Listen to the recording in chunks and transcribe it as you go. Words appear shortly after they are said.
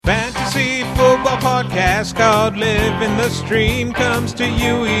podcast called Living the Stream comes to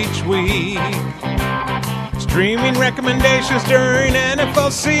you each week. Streaming recommendations during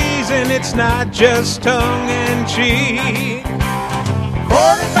NFL season, it's not just tongue-in-cheek.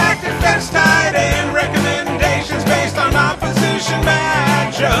 Quarterback, defense, tight end recommendations based on opposition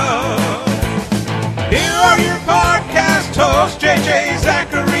matchup. Here are your podcast hosts, JJ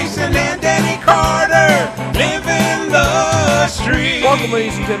Zacharyson and Danny Carter, living the stream. Welcome,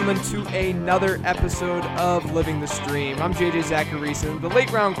 ladies and gentlemen, to another episode of Living the Stream. I'm JJ Zacharyson, the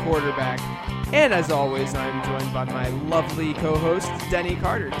late-round quarterback. And as always, I'm joined by my lovely co-host, Denny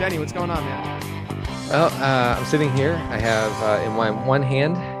Carter. Denny, what's going on, man? Well, I'm sitting here. I have in my one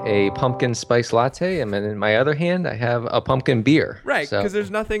hand a pumpkin spice latte, and then in my other hand I have a pumpkin beer. Right, because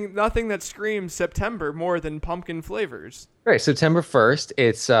there's nothing that screams September more than pumpkin flavors. Right, September 1st.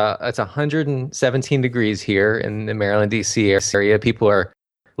 It's 117 degrees here in the Maryland, D.C. area. People are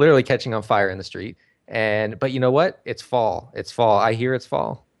literally catching on fire in the street. But you know what? It's fall. It's fall. I hear it's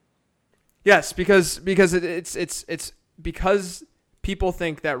fall. Yes, because it's because people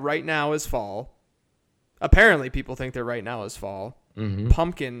think that right now is fall. Apparently, people think that right now is fall. Mm-hmm.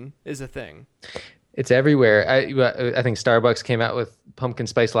 Pumpkin is a thing. It's everywhere. I think Starbucks came out with pumpkin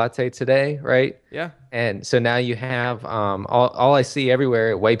spice latte today, right? Yeah. And so now you have all I see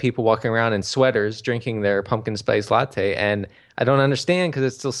everywhere, white people walking around in sweaters drinking their pumpkin spice latte, and I don't understand because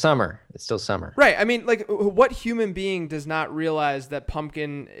it's still summer. It's still summer. Right. I mean, like, what human being does not realize that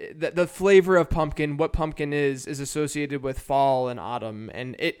pumpkin, that the flavor of pumpkin, what pumpkin is associated with fall and autumn,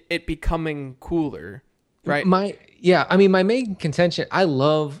 and it becoming cooler. Right. My main contention, I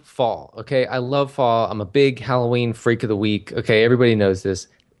love fall. Okay. I love fall. I'm a big Halloween freak of the week. Okay. Everybody knows this,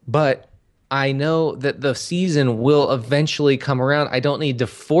 but I know that the season will eventually come around. I don't need to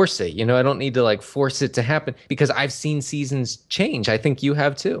force it. I don't need to force it to happen because I've seen seasons change. I think you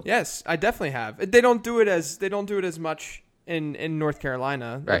have too. Yes, I definitely have. They don't do it as much in North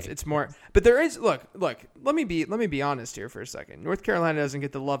Carolina. Right. It's more, but there is, look, let me be honest here for a second. North Carolina doesn't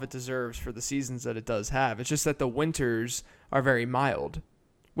get the love it deserves for the seasons that it does have. It's just that the winters are very mild,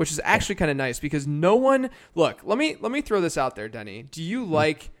 which is actually kind of nice because let me throw this out there, Denny. Do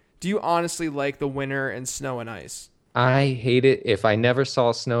you honestly like the winter and snow and ice? I hate it. If I never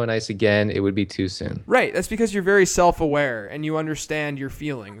saw snow and ice again, it would be too soon. Right. That's because you're very self-aware and you understand your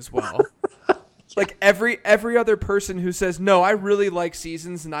feelings well. Like every other person who says, no, I really like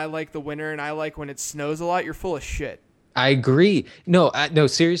seasons and I like the winter and I like when it snows a lot, you're full of shit. I agree. No,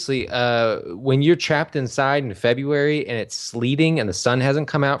 seriously. When you're trapped inside in February and it's sleeting and the sun hasn't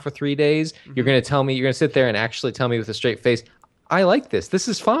come out for 3 days, mm-hmm. You're going to sit there and actually tell me with a straight face, I like this. This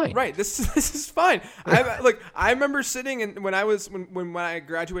is fine. Right. This is fine. I remember sitting and when I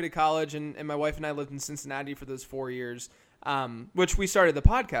graduated college and my wife and I lived in Cincinnati for those 4 years, which we started the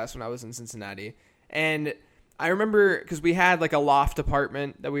podcast when I was in Cincinnati. And I remember because we had a loft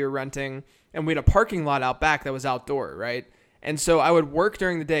apartment that we were renting and we had a parking lot out back that was outdoor. Right. And so I would work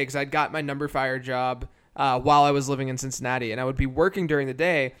during the day because I'd got my number fire job, while I was living in Cincinnati, and I would be working during the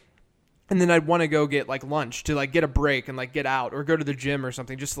day. And then I'd want to go get lunch to get a break and get out or go to the gym or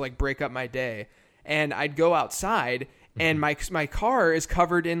something just to break up my day. And I'd go outside and my car is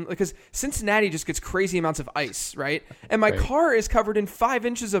covered in, because Cincinnati just gets crazy amounts of ice, right? And my car is covered in 5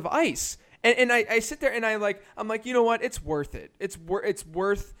 inches of ice. And I sit there and I'm like, you know what? It's worth it. It's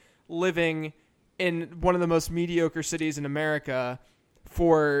worth living in one of the most mediocre cities in America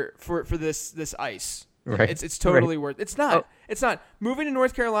for this ice. Right. It's totally worth it. It's not. Moving to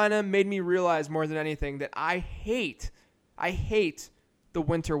North Carolina made me realize more than anything that I hate the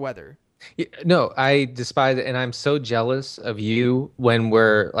winter weather. Yeah, no, I despise it, and I'm so jealous of you when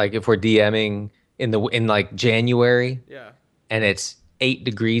we're if we're DMing in January. Yeah. And it's 8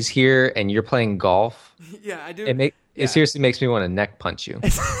 degrees here and you're playing golf. Yeah, I do. It seriously makes me want to neck punch you.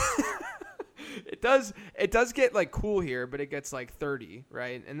 It does get cool here, but it gets 30,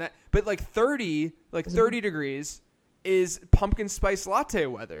 right? And 30 degrees is pumpkin spice latte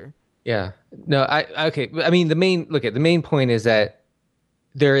weather. Yeah. No, the main point is that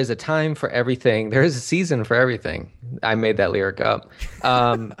there is a time for everything. There is a season for everything. I made that lyric up.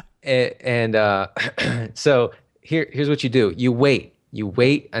 So here's what you do. You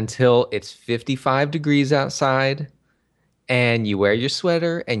wait until it's 55 degrees outside. And you wear your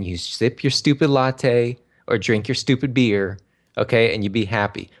sweater and you sip your stupid latte or drink your stupid beer, okay? And you be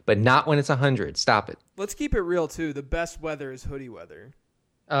happy. But not when it's 100. Stop it. Let's keep it real, too. The best weather is hoodie weather.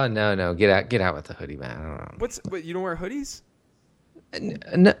 Oh, no. Get out with the hoodie, man. I don't know. What, you don't wear hoodies?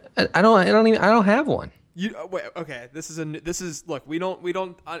 No, I don't have one. Wait, okay. Look. We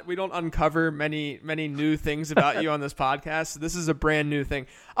don't uncover many new things about you on this podcast. So this is a brand new thing.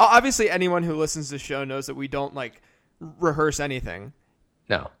 Obviously, anyone who listens to the show knows that we don't like rehearse anything.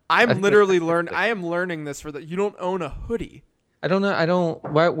 No, I am learning this you don't own a hoodie. I don't know.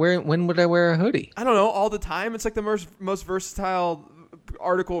 When would I wear a hoodie? I don't know. All the time. It's like the most versatile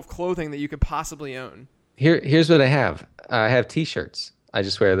article of clothing that you could possibly own. Here's what I have. I have T-shirts. I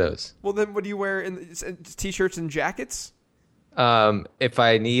just wear those. Well, then what do you wear in T-shirts and jackets? If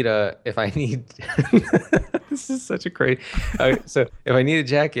I need this is such a crazy. So if I need a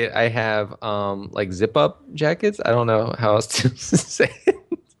jacket, I have like zip up jackets. I don't know how else to say it.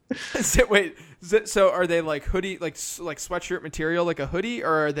 So are they like hoodie, like sweatshirt material, like a hoodie,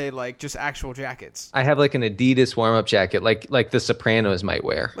 or are they like just actual jackets? I have like an Adidas warm up jacket, like the Sopranos might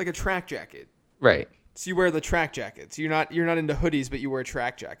wear, like a track jacket. Right. So you wear the track jackets. You're not into hoodies, but you wear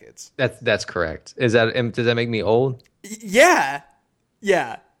track jackets. That's correct. Does that make me old? Yeah.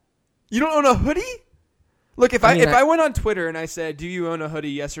 You don't own a hoodie? Look, if I went on Twitter and I said, "Do you own a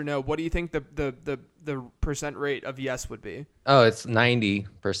hoodie? Yes or no?" What do you think the percent rate of yes would be? Oh, it's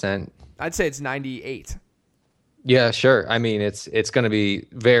 90%. I'd say it's 98. Yeah, sure. I mean, it's going to be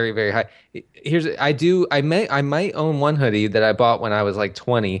very, very high. I might own one hoodie that I bought when I was like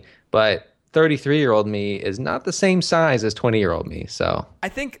 20, but 33-year-old me is not the same size as 20-year-old me. So I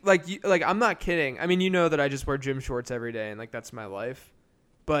think like I'm not kidding. I mean, you know that I just wear gym shorts every day and like that's my life.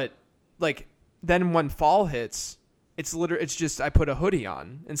 But like then when fall hits, it's just I put a hoodie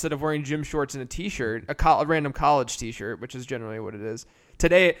on instead of wearing gym shorts and a t-shirt, a random college t-shirt, which is generally what it is.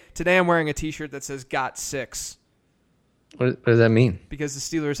 Today I'm wearing a t-shirt that says "Got 6." What does that mean? Because the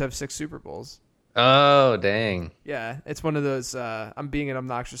Steelers have 6 Super Bowls. Oh, dang. Yeah, it's one of those. I'm being an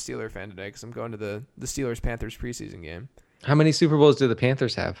obnoxious Steeler fan today because I'm going to the Steelers-Panthers preseason game. How many Super Bowls do the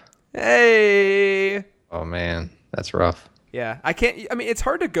Panthers have? Hey. Oh man, that's rough. Yeah, I can't. I mean, it's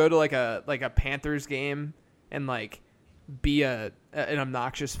hard to go to like a Panthers game and like be an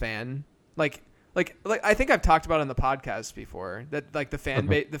obnoxious fan. Like I think I've talked about on the podcast before that like the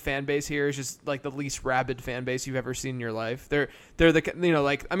fan base here is just like the least rabid fan base you've ever seen in your life. They're like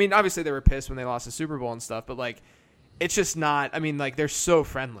I mean obviously they were pissed when they lost the Super Bowl and stuff, but like it's just not. I mean like they're so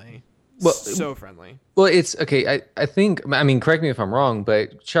friendly. Well, so friendly. Well, it's okay. I think, I mean, correct me if I'm wrong,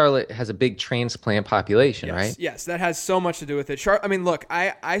 but Charlotte has a big transplant population, right? Yes, that has so much to do with it. I mean, look,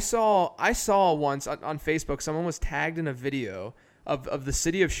 I saw once on Facebook, someone was tagged in a video of the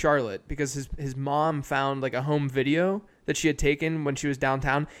city of Charlotte because his mom found like a home video that she had taken when she was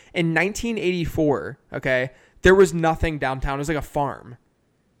downtown in 1984. Okay, there was nothing downtown. It was like a farm,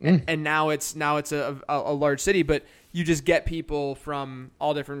 and now it's a large city, but. You just get people from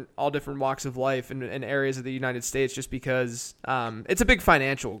all different walks of life and areas of the United States just because it's a big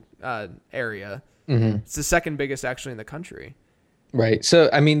financial area. Mm-hmm. It's the second biggest actually in the country. Right. So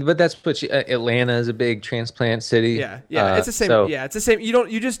I mean, but that's what Atlanta is a big transplant city. Yeah. It's the same. It's the same.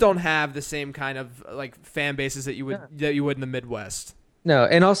 You just don't have the same kind of like fan bases that you would in the Midwest. No,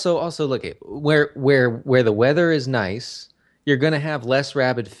 and also look at where the weather is nice. You're going to have less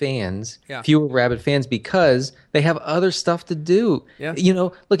rabid fans, fewer rabid fans because they have other stuff to do. Yeah. You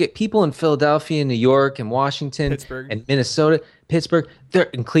know, look at people in Philadelphia, New York, and Washington, Pittsburgh. And Minnesota, Pittsburgh. They're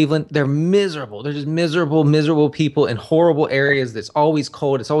in Cleveland. They're miserable. They're just miserable people in horrible areas. That's always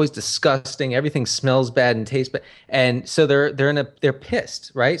cold. It's always disgusting. Everything smells bad and tastes bad. And so they're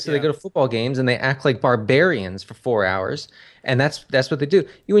pissed, right? So they go to football games and they act like barbarians for 4 hours. And that's what they do.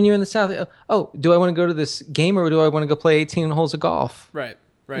 When you're in the South, do I want to go to this game or do I want to go play 18 holes of golf? Right.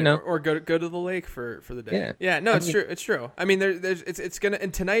 You know? Or go to the lake for the day. Yeah. No, it's true. It's true. I mean, it's gonna.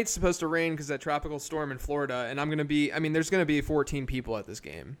 And tonight's supposed to rain because that tropical storm in Florida. And I'm gonna be. I mean, there's gonna be 14 people at this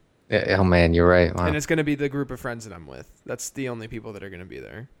game. Yeah, oh man, you're right. Wow. And it's gonna be the group of friends that I'm with. That's the only people that are gonna be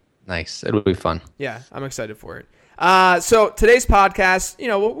there. Nice. It'll be fun. Yeah, I'm excited for it. So today's podcast,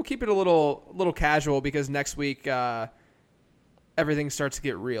 we'll keep it a little casual because next week everything starts to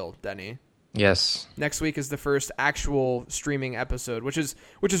get real, Denny. Yes. Next week is the first actual streaming episode, which is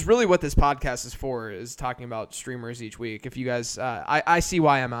really what this podcast is for, is talking about streamers each week. If you guys, I see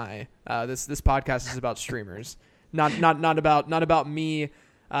why am I. This podcast is about streamers, not about me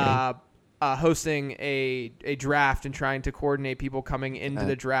hosting a draft and trying to coordinate people coming into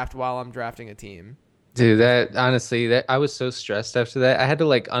the draft while I'm drafting a team. Dude, I was so stressed after that. I had to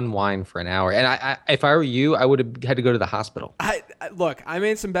like unwind for an hour, and I if I were you, I would have had to go to the hospital. Look, I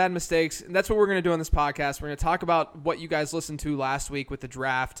made some bad mistakes, and that's what we're going to do on this podcast. We're going to talk about what you guys listened to last week with the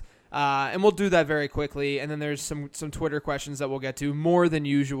draft. And we'll do that very quickly. And then there's some Twitter questions that we'll get to more than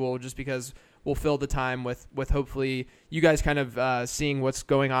usual, just because we'll fill the time with hopefully you guys kind of seeing what's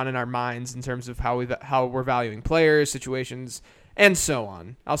going on in our minds in terms of how we're valuing players, situations, and so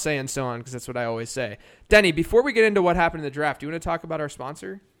on. I'll say and so on because that's what I always say. Denny, before we get into what happened in the draft, do you want to talk about our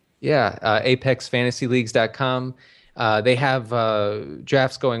sponsor? Yeah, ApexFantasyLeagues.com. They have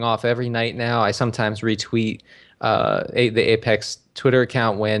drafts going off every night now. I sometimes retweet the Apex Twitter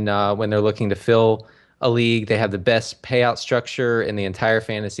account when they're looking to fill a league. They have the best payout structure in the entire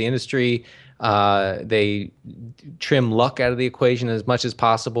fantasy industry. They trim luck out of the equation as much as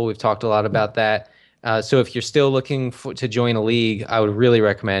possible. We've talked a lot about that. So if you're still looking to join a league, I would really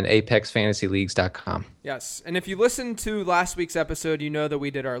recommend ApexFantasyLeagues.com. Yes, and if you listened to last week's episode, you know that we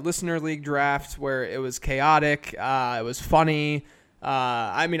did our listener league draft where it was chaotic. It was funny.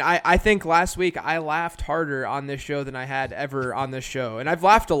 I think last week I laughed harder on this show than I had ever on this show, and I've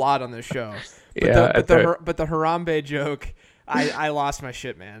laughed a lot on this show. But the Harambe joke, I lost my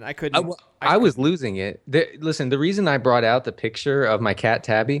shit, man. I couldn't. I was losing it. Listen, the reason I brought out the picture of my cat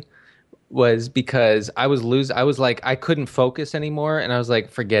Tabby was because I was like, I couldn't focus anymore, and I was like,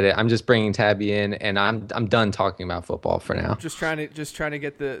 forget it. I'm just bringing Tabby in, and I'm done talking about football for now. Just trying to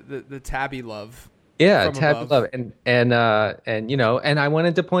get the Tabby love. Yeah, Tabby love, and I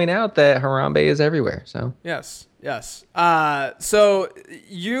wanted to point out that Harambe is everywhere. So yes. So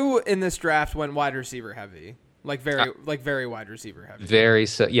you in this draft went wide receiver heavy. Very wide receiver heavy.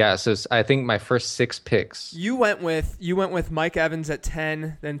 So I think my first 6 picks. You went with Mike Evans at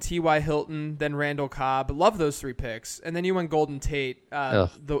 10, then T.Y. Hilton, then Randall Cobb. Love those 3 picks. And then you went Golden Tate,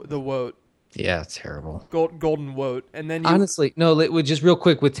 the Woat. Yeah, it's terrible. Golden Woat. And then honestly, no, just real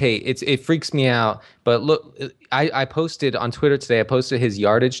quick with Tate. It freaks me out. But look, I posted on Twitter today, I posted his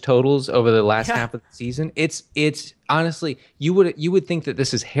yardage totals over the last half of the season. It's honestly, you would think that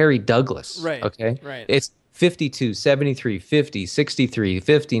this is Harry Douglas. Right. Okay. Right. It's 52, 73, 50, 63,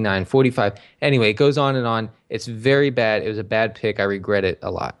 59, 45. Anyway, it goes on and on. It's very bad. It was a bad pick. I regret it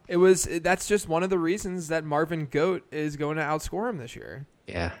a lot. That's just one of the reasons that Marvin Goat is going to outscore him this year.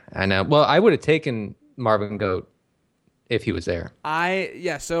 Yeah, I know. Well, I would have taken Marvin Goat if he was there.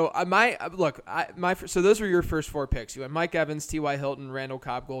 So those were your first 4 picks. You went Mike Evans, T.Y. Hilton, Randall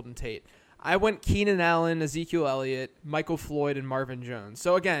Cobb, Golden Tate. I went Keenan Allen, Ezekiel Elliott, Michael Floyd, and Marvin Jones.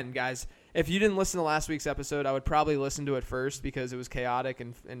 So again, guys, if you didn't listen to last week's episode, I would probably listen to it first because it was chaotic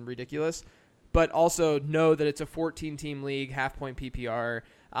and ridiculous. But also know that it's a 14-team league, half-point PPR,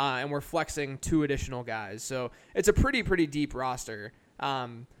 and we're flexing 2 additional guys. So it's a pretty deep roster.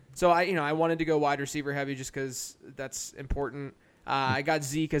 So I wanted to go wide receiver heavy just because that's important. I got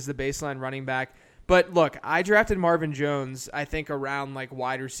Zeke as the baseline running back. But look, I drafted Marvin Jones, I think around like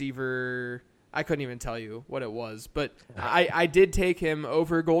wide receiver. I couldn't even tell you what it was, but I did take him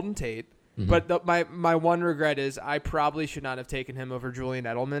over Golden Tate. Mm-hmm. But my one regret is I probably should not have taken him over Julian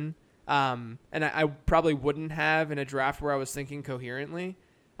Edelman. And I probably wouldn't have in a draft where I was thinking coherently.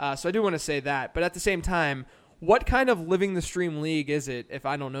 So I do want to say that. But at the same time, what kind of living the stream league is it if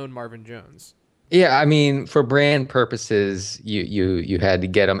I don't own Marvin Jones? Yeah, I mean, for brand purposes, you had to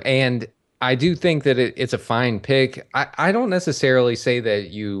get him. And I do think that it's a fine pick. I don't necessarily say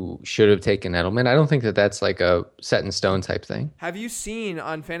that you should have taken Edelman. I don't think that that's like a set in stone type thing. Have you seen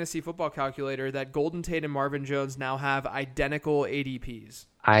on Fantasy Football Calculator that Golden Tate and Marvin Jones now have identical ADPs?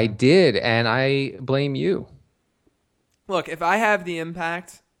 I did, and I blame you. Look, if I have the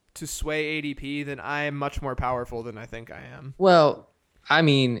impact to sway ADP, then I am much more powerful than I think I am. Well,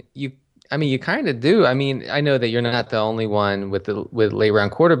 you kind of do. I mean, I know that you're not the only one with late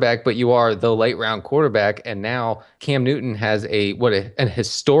round quarterback, but you are the late round quarterback. And now Cam Newton has an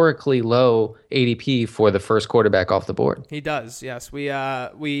historically low ADP for the first quarterback off the board. He does. Yes. One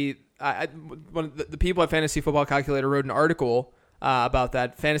of the people at Fantasy Football Calculator wrote an article about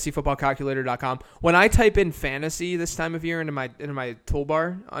that, fantasyfootballcalculator.com. When I type in fantasy this time of year into my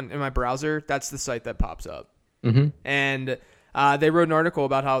toolbar in my browser, that's the site that pops up. Mm-hmm. And they wrote an article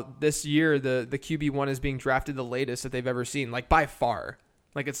about how this year the QB1 is being drafted the latest that they've ever seen, like by far.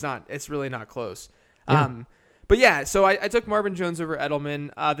 Like it's really not close. Yeah. But yeah, so I took Marvin Jones over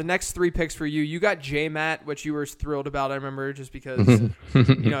Edelman. The next 3 picks for you got J-Matt, which you were thrilled about, I remember, just because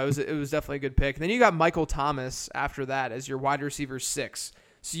it was definitely a good pick. And then you got Michael Thomas after that as your wide receiver 6.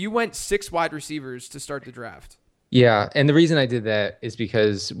 So you went 6 wide receivers to start the draft. Yeah, and the reason I did that is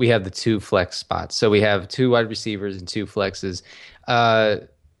because we have the 2 flex spots. So we have 2 wide receivers and 2 flexes.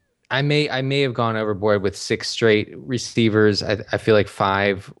 I may have gone overboard with 6 straight receivers. I feel like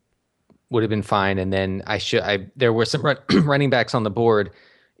 5 would have been fine, and then there were some running backs on the board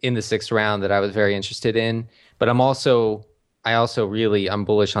in the 6th round that I was very interested in. But I'm also I also really I'm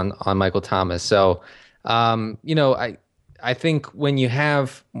bullish on Michael Thomas. So, I think when you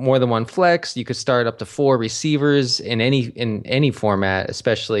have more than one flex, you could start up to 4 receivers in any format,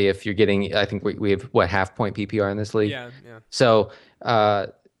 especially if you're getting. I think we have what half point PPR in this league. Yeah, yeah. So,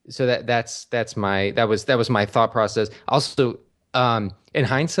 that was my thought process. Also, in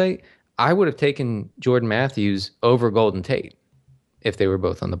hindsight, I would have taken Jordan Matthews over Golden Tate if they were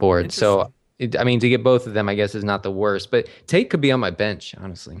both on the board. So, to get both of them, I guess is not the worst. But Tate could be on my bench,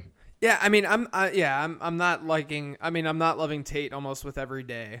 honestly. Yeah, I mean, I'm not liking. I mean, I'm not loving Tate almost with every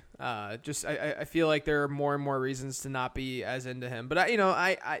day. I feel like there are more and more reasons to not be as into him. But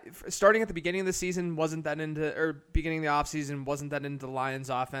I starting at the beginning of the season beginning of the offseason wasn't that into the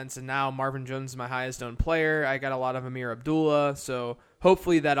Lions offense, and now Marvin Jones is my highest owned player. I got a lot of Amir Abdullah, so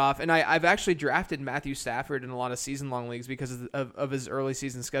hopefully that off. And I've actually drafted Matthew Stafford in a lot of season long leagues because of his early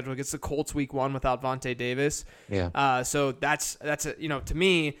season schedule. It gets the Colts week 1 without Vontae Davis. Yeah. So that's to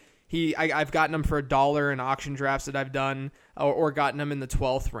me. I've gotten him for $1 in auction drafts that I've done, or gotten him in the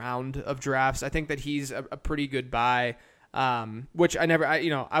 12th round of drafts. I think that he's a pretty good buy, which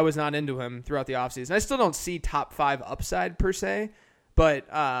I was not into him throughout the offseason. I still don't see top 5 upside per se, but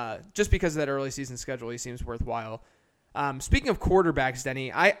just because of that early season schedule, he seems worthwhile. Speaking of quarterbacks,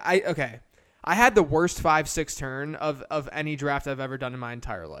 Denny, I had the worst 5-6 turn of any draft I've ever done in my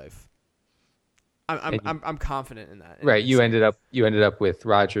entire life. I'm confident in that. Right. You ended up with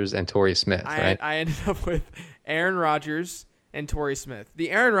Rodgers and Torrey Smith, right? I ended up with Aaron Rodgers and Torrey Smith. The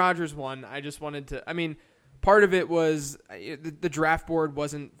Aaron Rodgers one, I just wanted to. I mean, part of it was the draft board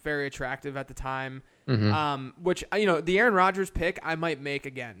wasn't very attractive at the time. Mm-hmm. Which the Aaron Rodgers pick I might make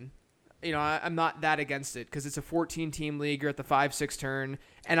again. I'm not that against it because it's a 14-team league. You're at the 5-6 turn,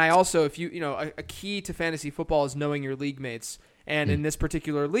 and I also, if a key to fantasy football is knowing your league mates. And in this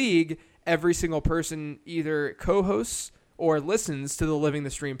particular league, every single person either co-hosts or listens to the Living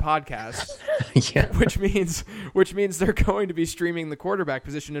the Stream podcast, yeah. which means they're going to be streaming the quarterback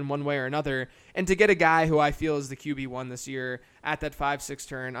position in one way or another. And to get a guy who I feel is the QB1 this year at that 5-6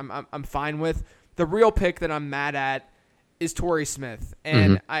 turn, I'm fine with. The real pick that I'm mad at is Torrey Smith,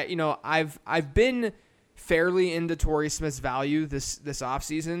 and I've been fairly into Torrey Smith's value this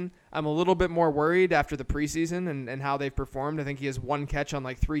offseason. I'm a little bit more worried after the preseason and how they've performed. I think he has 1 catch on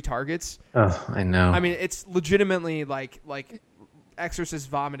 3 targets. Oh, I know. I mean, it's legitimately like exorcist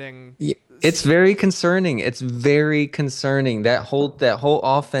vomiting. Yeah, it's very concerning. It's very concerning. That whole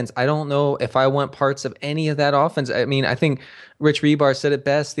offense. I don't know if I want parts of any of that offense. I mean, I think Rich Rebar said it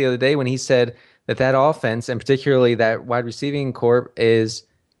best the other day when he said that offense, and particularly that wide receiving corps, is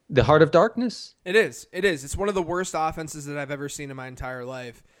the heart of darkness. It is. It's one of the worst offenses that I've ever seen in my entire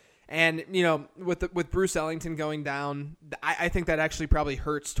life. And, with Bruce Ellington going down, I think that actually probably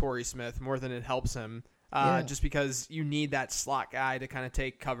hurts Torrey Smith more than it helps him, just because you need that slot guy to kind of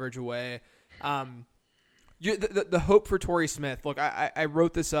take coverage away. The hope for Torrey Smith, look, I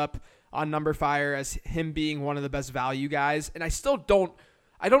wrote this up on Numberfire as him being one of the best value guys, and I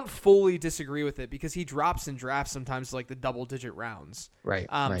don't fully disagree with it because he drops in drafts sometimes the double-digit rounds. Right.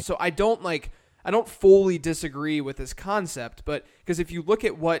 So I don't fully disagree with this concept, but because if you look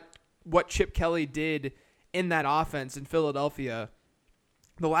at what Chip Kelly did in that offense in Philadelphia,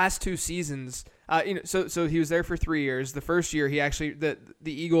 the last 2 seasons, so he was there for 3 years. The first year, he actually the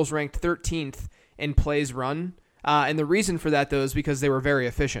Eagles ranked 13th in plays run, and the reason for that though is because they were very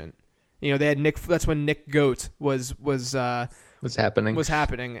efficient. They had Nick. That's when Nick Goat was happening.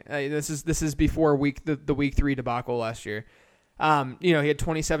 This is before the week 3 debacle last year. He had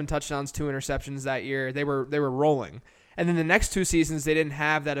 27 touchdowns, 2 interceptions that year. They were rolling. And then the next 2 seasons, they didn't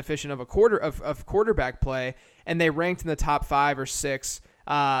have that efficient of quarterback play, and they ranked in the top 5 or 6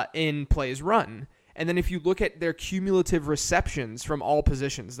 in plays run. And then if you look at their cumulative receptions from all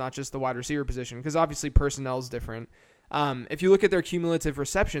positions, not just the wide receiver position, because obviously personnel is different. If you look at their cumulative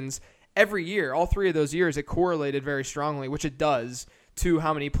receptions, every year, all 3 of those years, it correlated very strongly, which it does, to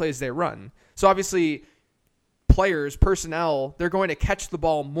how many plays they run. So obviously, personnel, they're going to catch the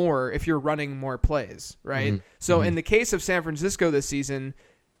ball more if you're running more plays, right? Mm-hmm. So in the case of San Francisco this season,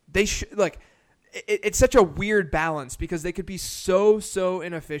 they it's such a weird balance because they could be so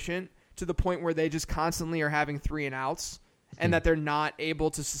inefficient to the point where they just constantly are having 3 and outs, and that they're not able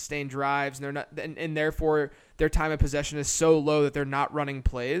to sustain drives, and they're not, and therefore their time of possession is so low that they're not running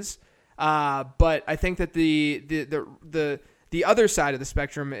plays. But I think that the other side of the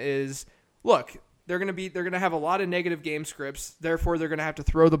spectrum is, look, they're going to have a lot of negative game scripts. Therefore, they're going to have to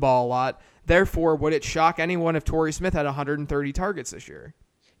throw the ball a lot. Therefore, would it shock anyone if Torrey Smith had 130 targets this year?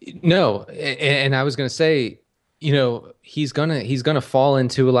 No. And I was going to say, he's gonna fall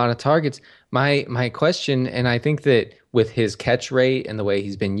into a lot of targets. My question, and I think that with his catch rate and the way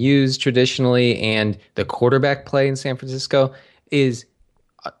he's been used traditionally, and the quarterback play in San Francisco, is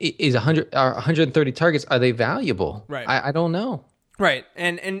 130 targets. Are they valuable? Right. I don't know. Right.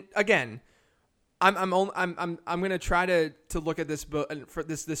 And again, I'm gonna try to look at this for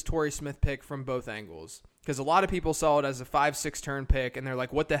this Torrey Smith pick from both angles, because a lot of people saw it as a 5-6 turn pick and they're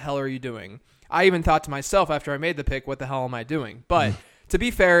like, what the hell are you doing? I even thought to myself after I made the pick, what the hell am I doing? But to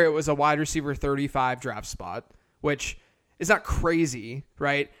be fair, it was a wide receiver 35 draft spot, which is not crazy,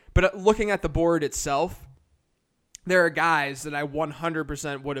 right? But looking at the board itself, there are guys that I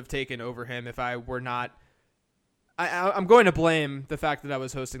 100% would have taken over him if I were not. I'm going to blame the fact that I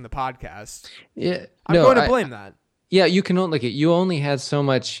was hosting the podcast. Yeah, I'm going to blame that. Yeah, you can only you only had so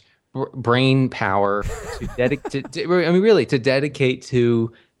much brain power to dedicate. Really, to dedicate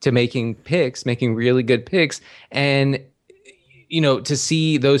to making picks, making really good picks, and to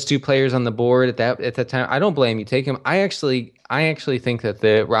see those two players on the board at that time. I don't blame you. Take him. I actually think that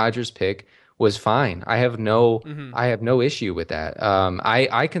the Rodgers pick was fine. I have no issue with that.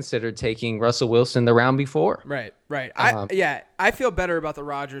 I considered taking Russell Wilson the round before. Right. I feel better about the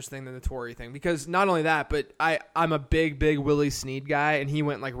Rodgers thing than the Torrey thing, because not only that, but I'm a big Willie Snead guy, and he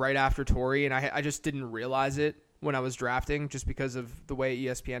went like right after Torrey, and I just didn't realize it when I was drafting, just because of the way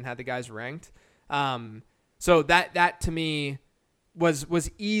ESPN had the guys ranked. So that to me was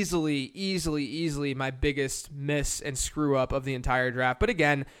easily my biggest miss and screw up of the entire draft. But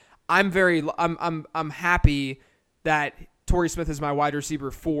again, I'm happy that Torrey Smith is my wide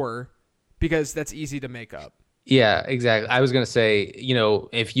receiver 4, because that's easy to make up. Yeah, exactly. I was going to say,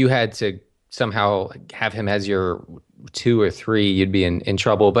 if you had to somehow have him as your 2 or 3, you'd be in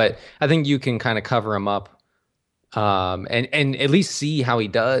trouble. But I think you can kind of cover him up, and at least see how he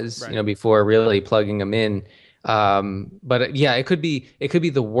does, right, before really plugging him in. But yeah, it could be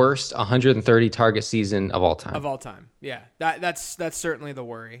the worst 130 target season of all time. Yeah. That's certainly the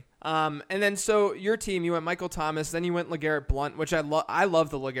worry. And then so your team, you went Michael Thomas, then you went LeGarrette Blount, which I love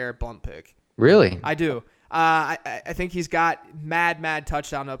the LeGarrette Blount pick. Really? I do. I think he's got mad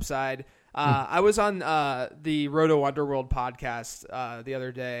touchdown upside. I was on the Roto Underworld podcast the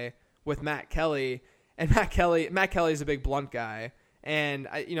other day with Matt Kelly, and Matt Kelly's a big Blount guy. And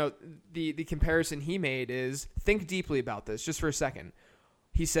the comparison he made is, think deeply about this just for a second.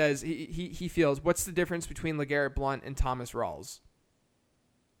 He says he feels, what's the difference between LeGarrette Blount and Thomas Rawls?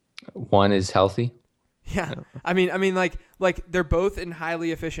 One is healthy. Yeah, I mean, like they're both in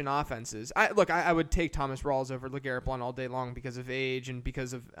highly efficient offenses. I would take Thomas Rawls over LeGarrette Blount all day long because of age and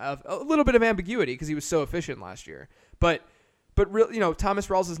because of a little bit of ambiguity, because he was so efficient last year. But really, Thomas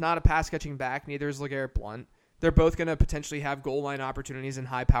Rawls is not a pass catching back. Neither is LeGarrette Blount. They're both going to potentially have goal line opportunities in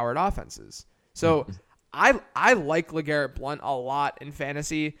high-powered offenses. So I like LeGarrette Blount a lot in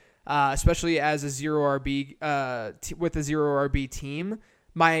fantasy, especially as a zero RB with a zero RB team.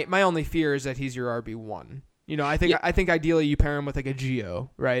 My only fear is that he's your RB1. I think ideally you pair him with like a Geo,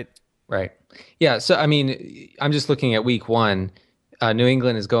 right? Right. Yeah. So I'm just looking at week 1. New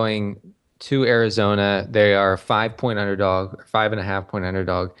England is going to Arizona. They are a 5-point underdog, 5.5-point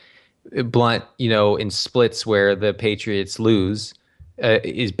underdog. Blount, in splits where the Patriots lose,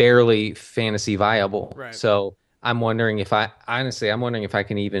 is barely fantasy viable. Right. So I'm wondering if I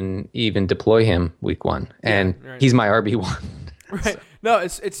can even deploy him week 1, and he's my RB1. Right. No,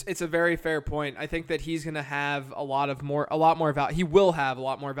 it's a very fair point. I think that he's going to have a lot more value. He will have a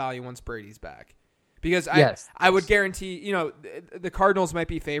lot more value once Brady's back, because I would guarantee, the Cardinals might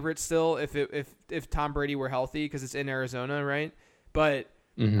be favorites still if Tom Brady were healthy, because it's in Arizona, right? But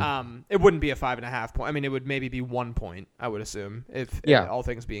it wouldn't be a 5.5 point. I mean, it would maybe be 1 point, I would assume, if all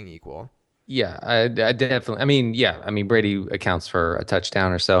things being equal. Yeah, I definitely. Brady accounts for a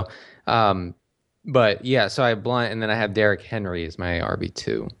touchdown or so. But yeah, so I have Blount, and then I have Derrick Henry as my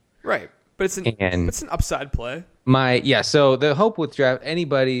RB2. Right, but it's an upside play. So the hope with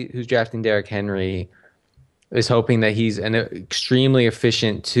anybody who's drafting Derrick Henry is hoping that he's an extremely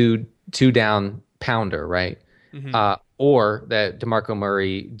efficient two down pounder, right? Mm-hmm. Or that DeMarco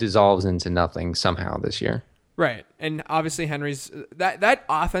Murray dissolves into nothing somehow this year. Right. And obviously Henry's that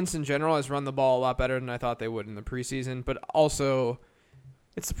offense in general has run the ball a lot better than I thought they would in the preseason, but also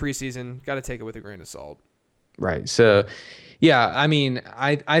it's the preseason, got to take it with a grain of salt. Right. So, yeah,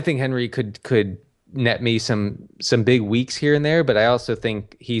 I think Henry could net me some big weeks here and there, but I also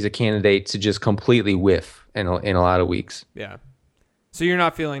think he's a candidate to just completely whiff in a lot of weeks. Yeah. So you're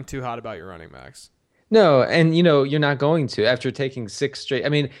not feeling too hot about your running backs? No, and you're not going to after taking 6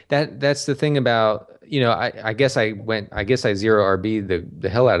 straight. That's the thing about I guess I zero RB the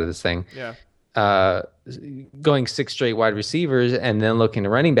hell out of this thing. Yeah. uh, going 6 straight wide receivers and then looking to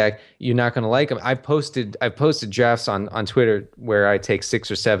running back, you're not going to like them. I've posted drafts on Twitter where I take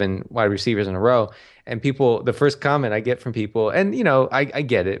 6 or 7 wide receivers in a row, and people, the first comment I get from people, and I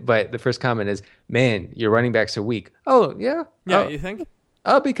get it, but the first comment is, "Man, your running backs are weak." Oh yeah, Yeah, you think?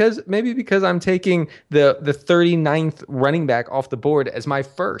 because I'm taking the 39th running back off the board as my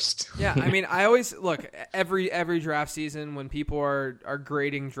first. Yeah, I mean, I always look every draft season when people are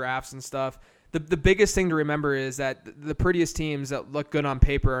grading drafts and stuff. The biggest thing to remember is that the prettiest teams that look good on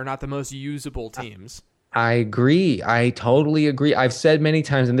paper are not the most usable teams. I agree. I totally agree. I've said many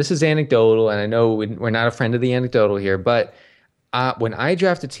times, and this is anecdotal, and I know we're not a friend of the anecdotal here, but when I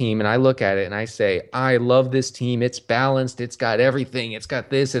draft a team and I look at it and I say, I love this team, it's balanced, it's got everything, it's got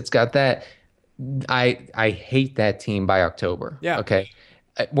this, it's got that, I hate that team by October. Yeah. Okay.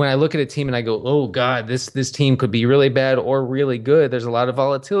 When I look at a team and I go, oh God, this team could be really bad or really good. There's a lot of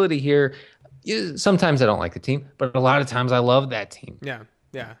volatility here. Sometimes I don't like the team, but a lot of times I love that team.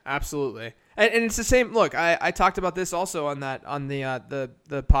 Yeah, absolutely. And it's the same. Look, I talked about this also on the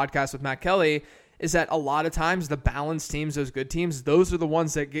podcast with Matt Kelly. Is that a lot of times the balanced teams, those good teams, those are the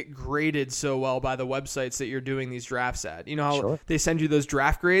ones that get graded so well by the websites that you're doing these drafts at. You know how they send you those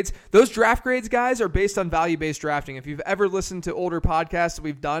draft grades? Those draft grades, guys, are based on value-based drafting. If you've ever listened to older podcasts that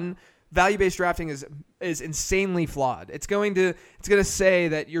we've done, value-based drafting is insanely flawed. It's going to say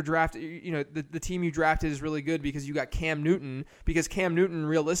that your draft, the team you drafted is really good because you got Cam Newton, because Cam Newton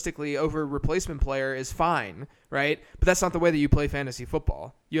realistically over replacement player is fine, right? But that's not the way that you play fantasy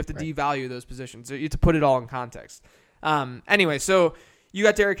football. You have to devalue those positions. So you have to put it all in context. Anyway, so you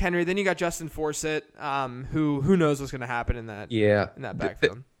got Derrick Henry, then you got Justin Forsett, who knows what's going to happen in that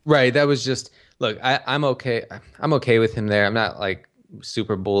backfield. Right. That was just, look, I'm okay. I'm okay with him there. I'm not like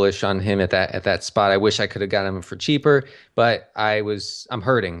super bullish on him at that spot. I wish I could have got him for cheaper, but I'm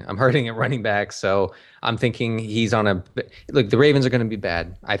hurting at running back. So I'm thinking look, the Ravens are going to be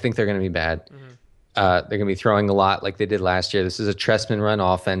bad. I think they're going to be bad. Mm-hmm. They're going to be throwing a lot like they did last year. This is a Trestman run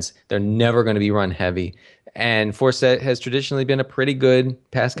offense. They're never going to be run heavy. And Forsett has traditionally been a pretty good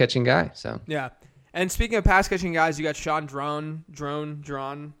pass catching guy. So yeah. And speaking of pass catching guys, you got Sean Drone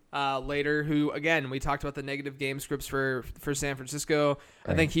later, who, again, we talked about the negative game scripts for San Francisco.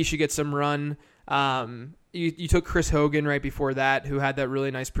 Right. I think he should get some run. You took Chris Hogan right before that, who had that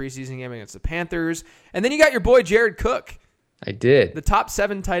really nice preseason game against the Panthers. And then you got your boy Jared Cook. I did. The top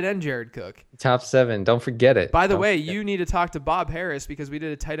 7 tight end, Jared Cook. Top 7. Don't forget it. By the way, you need to talk to Bob Harris because we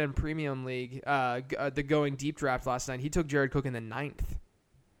did a tight end premium league, the Going Deep draft last night. He took Jared Cook in the 9th.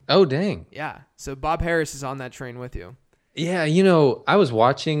 Oh, dang. Yeah. So Bob Harris is on that train with you. Yeah. I was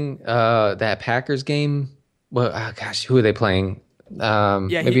watching that Packers game. Well, who are they playing?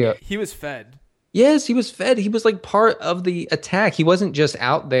 He was fed. Yes, he was fed. He was like part of the attack. He wasn't just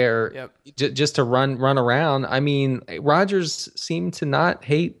out there just to run around. I mean, Rodgers seemed to not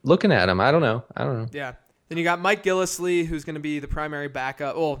hate looking at him. I don't know. Yeah. Then you got Mike Gillislee, who's going to be the primary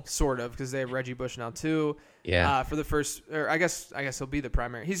backup. Well, sort of, because they have Reggie Bush now too. Yeah. For the first, or I guess he'll be the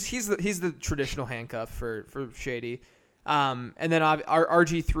primary. He's the traditional handcuff for Shady. And then our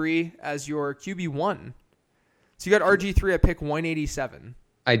RG3 as your QB1. So you got RG3 at pick 187.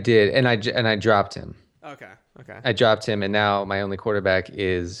 I did, and I dropped him. Okay. I dropped him, and now my only quarterback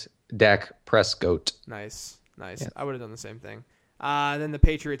is Dak Prescott. Nice. Yeah. I would have done the same thing. Then the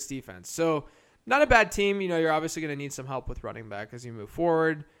Patriots defense. So not a bad team. You're obviously going to need some help with running back as you move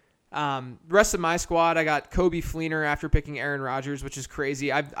forward. The rest of my squad, I got Kobe Fleener after picking Aaron Rodgers, which is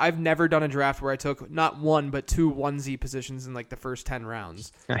crazy. I've never done a draft where I took not one but 2 onesie positions in like the first 10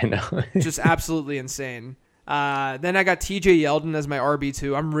 rounds. I know. Just absolutely insane. Then I got TJ Yeldon as my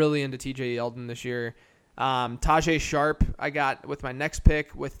RB2. I'm really into TJ Yeldon this year. Tajay Sharp I got with my next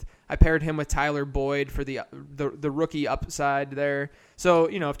pick. I paired him with Tyler Boyd for the rookie upside there. So,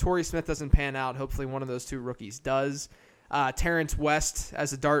 if Torrey Smith doesn't pan out, hopefully one of those 2 rookies does. Terrence West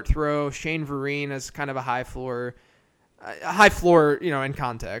as a dart throw. Shane Vereen as kind of a high floor, in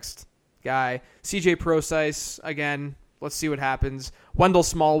context guy. CJ Procise, again, let's see what happens. Wendell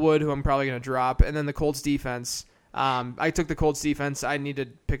Smallwood, who I'm probably going to drop. And then the Colts defense. I took the Colts defense. I need to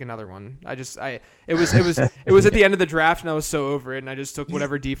pick another one. It was at the end of the draft and I was so over it. And I just took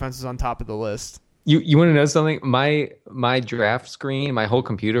whatever defense was on top of the list. You want to know something? My draft screen, my whole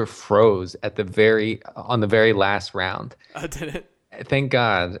computer froze on the very last round. Did it? Thank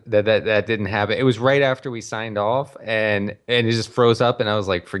God that didn't happen. It was right after we signed off, and it just froze up, and I was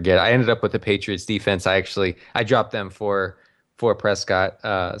like, forget it. I ended up with the Patriots defense. I dropped them for Prescott.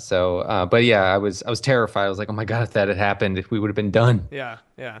 But yeah, I was terrified. I was like, oh my God, if that had happened, if we would have been done. Yeah.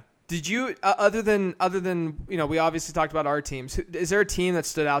 Did you other than we obviously talked about our teams. Is there a team that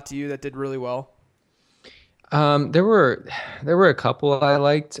stood out to you that did really well? There were a couple I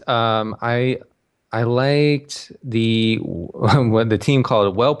liked. I liked the team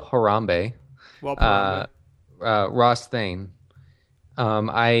called Welp Harambe. Ross Thane.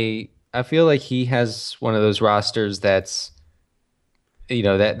 I feel like he has one of those rosters that's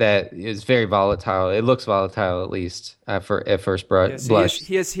that is very volatile. It looks volatile, at least at first blush.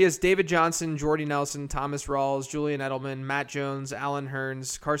 He has David Johnson, Jordy Nelson, Thomas Rawls, Julian Edelman, Matt Jones, Alan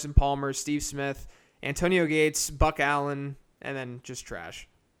Hearns, Carson Palmer, Steve Smith, Antonio Gates, Buck Allen, and then just trash.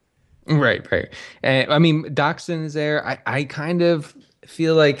 Right. And I mean, Doxson is there. I kind of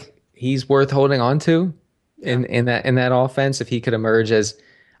feel like he's worth holding on to in that offense if he could emerge as.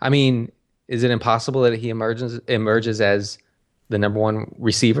 I mean, is it impossible that he emerges as the number one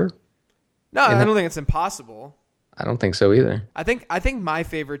receiver? No, I don't think it's impossible. I don't think so either. I think my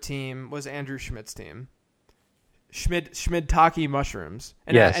favorite team was Andrew Schmidt's team. Schmid-Taki Mushrooms.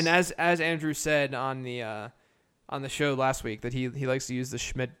 And yes. And as Andrew said on the show last week that he likes to use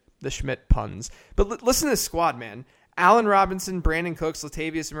the Schmidt puns. But listen to this squad, man. Allen Robinson, Brandon Cooks,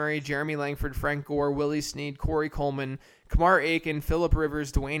 Latavius Murray, Jeremy Langford, Frank Gore, Willie Snead, Corey Coleman, Kamar Aiken, Phillip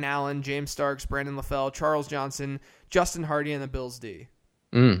Rivers, Dwayne Allen, James Starks, Brandon LaFell, Charles Johnson, Justin Hardy, and the Bills D.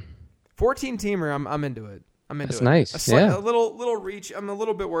 14-teamer, I'm into it. That's nice. A little reach. I'm a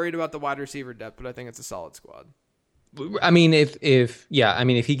little bit worried about the wide receiver depth, but I think it's a solid squad. I mean, if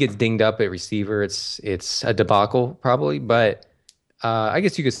he gets dinged up at receiver, it's a debacle probably. But I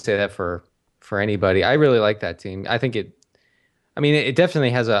guess you could say that for anybody. I really like that team. I think it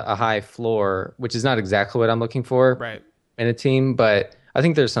definitely has a high floor, which is not exactly what I'm looking for in a team, but I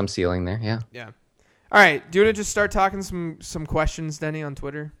think there's some ceiling there. Yeah. Yeah. All right. Do you want to just start talking some questions, Denny, on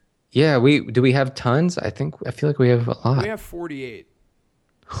Twitter? Yeah. Do we have tons? I feel like we have a lot. We have 48.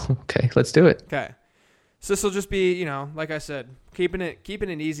 Okay. Let's do it. Okay. So this will just be, like I said, keeping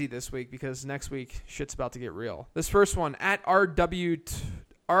it easy this week because next week shit's about to get real. This first one at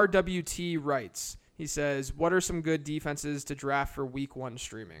RWT writes, he says, what are some good defenses to draft for week 1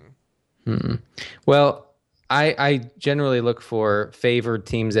 streaming? Well, I generally look for favored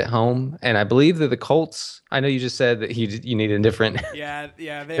teams at home, and I believe that the Colts, I know you just said that you need a different. Yeah,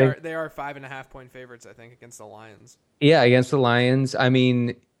 they are 5.5 point favorites, I think, against the Lions. Yeah, against the Lions. I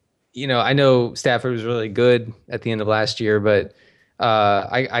mean, I know Stafford was really good at the end of last year, but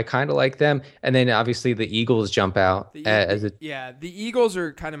I kind of like them. And then obviously the Eagles jump out the Eagles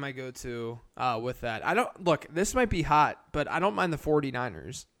are kind of my go-to with that. This might be hot, but I don't mind the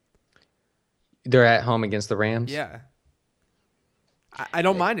 49ers. They're at home against the Rams. Yeah. I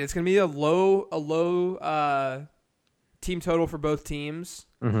don't mind it. It's going to be a low team total for both teams.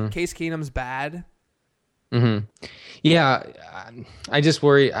 Mm-hmm. Case Keenum's bad. Mm-hmm. Yeah. I just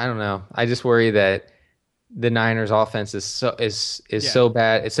worry. I don't know. I just worry that the Niners offense is so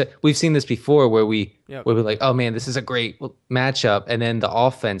bad. We've seen this before where we're like, oh man, this is a great matchup, and then the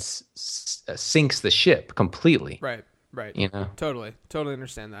offense sinks the ship completely. Right. Totally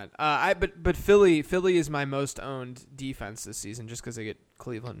understand that. But Philly is my most owned defense this season just because they get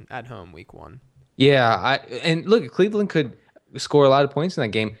Cleveland at home week 1. Yeah, and look, Cleveland could score a lot of points in that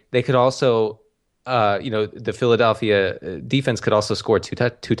game. They could also, the Philadelphia defense could also score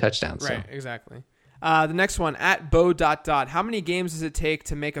two touchdowns. Right, exactly. The next one, at Bo ... How many games does it take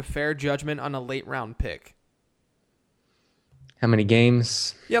to make a fair judgment on a late round pick? How many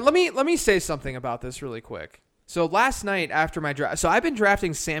games? Yeah, let me say something about this really quick. So last night after my draft, so I've been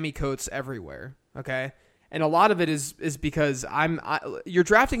drafting Sammy Coates everywhere, okay? And a lot of it is because you're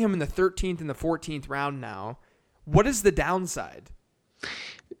drafting him in the 13th and the 14th round now. What is the downside?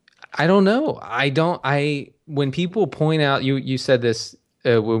 I don't know. When people point out, you said this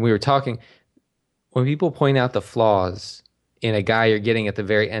when we were talking, when people point out the flaws in a guy you're getting at the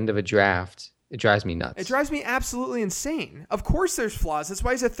very end of a draft, it drives me nuts. It drives me absolutely insane. Of course there's flaws. That's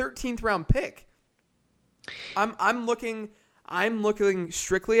why he's a 13th round pick. I'm looking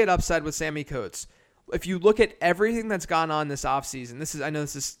strictly at upside with Sammy Coates. If you look at everything that's gone on this offseason, I know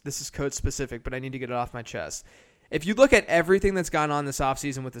this is Coates specific, but I need to get it off my chest. If you look at everything that's gone on this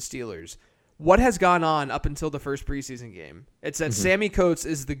offseason with the Steelers, what has gone on up until the first preseason game? It's that Sammy Coates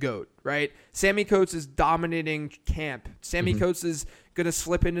is the GOAT, right? Sammy Coates is dominating camp. Sammy Coates is going to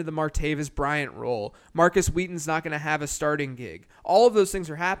slip into the Martavis Bryant role. Marcus Wheaton's not going to have a starting gig. All of those things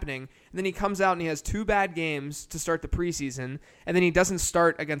are happening. And then he comes out and he has 2 bad games to start the preseason. And then he doesn't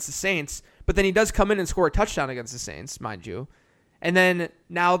start against the Saints. But then he does come in and score a touchdown against the Saints, mind you. And then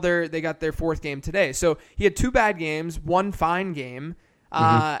now they got their 4th game today. So he had 2 bad games, 1 fine game.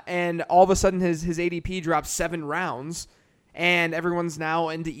 And all of a sudden his ADP drops 7 rounds. And everyone's now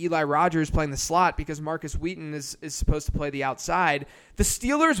into Eli Rogers playing the slot because Marcus Wheaton is supposed to play the outside. The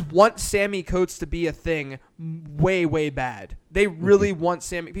Steelers want Sammy Coates to be a thing way, way bad. They really want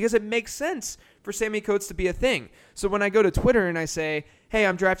Sammy because it makes sense for Sammy Coates to be a thing. So when I go to Twitter and I say, hey,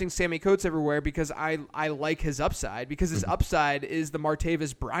 I'm drafting Sammy Coates everywhere because I like his upside, because his upside is the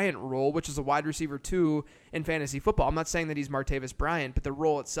Martavis Bryant role, which is a wide receiver 2 in fantasy football. I'm not saying that he's Martavis Bryant, but the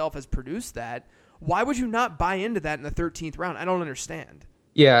role itself has produced that. Why would you not buy into that in the 13th round? I don't understand.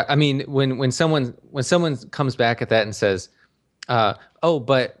 Yeah, I mean, when someone comes back at that and says, "Oh,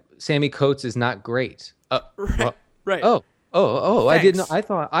 but Sammy Coates is not great," Right. Oh, I Thanks. didn't.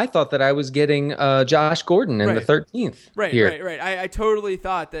 I thought that I was getting Josh Gordon in the 13th. Right. I totally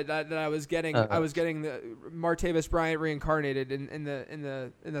thought that I was getting the Martavis Bryant reincarnated in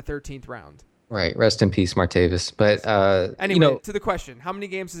the 13th round. Right. Rest in peace, Martavis. But anyway, to the question: how many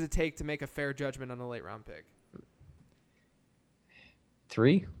games does it take to make a fair judgment on a late round pick?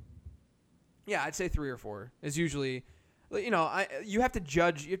 3. Yeah, I'd say 3 or 4 is usually. You have to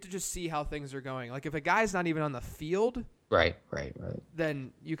judge. You have to just see how things are going. Like if a guy's not even on the field, right.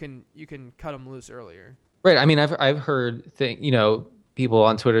 then you can cut him loose earlier. Right. I mean, I've heard people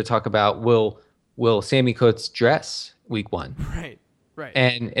on Twitter talk about will Sammy Coates dress week 1? Right.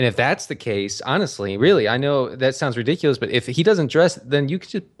 And if that's the case, honestly, really, I know that sounds ridiculous, but if he doesn't dress, then you could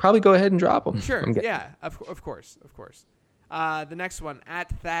just probably go ahead and drop him. Sure. Yeah. Of course. The next one,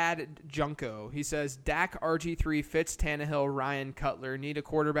 at Thad Junko. He says, Dak, RG3, Fitz, Tannehill, Ryan, Cutler need a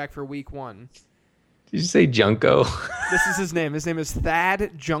quarterback for week 1. Did you say Junko? This is his name. His name is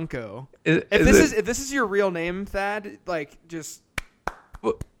Thad Junko. If this is your real name, Thad, just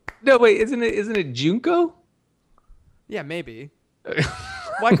no, wait, isn't it Junko? Yeah, maybe.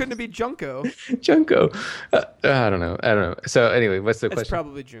 Why couldn't it be Junko? Junko. I don't know. So anyway, what's the question? It's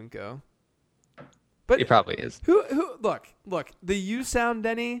probably Junko. But it probably is. Who look, the U sound,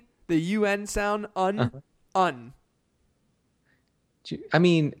 Denny, the UN sound, un. I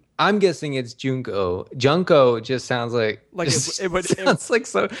mean, I'm guessing it's Junko. Junko just sounds like sounds like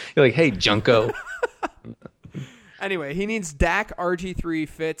so. You're like, hey, Junko. Anyway, he needs Dak, RG3,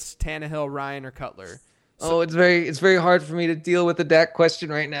 Fitz, Tannehill, Ryan, or Cutler. So, it's very hard for me to deal with the Dak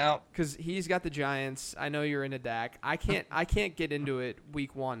question right now because he's got the Giants. I know you're into Dak. I can't get into it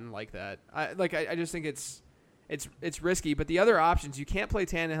week 1 like that. I just think it's risky. But the other options, you can't play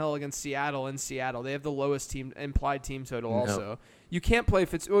Tannehill against Seattle in Seattle. They have the lowest implied team total. Also, you can't play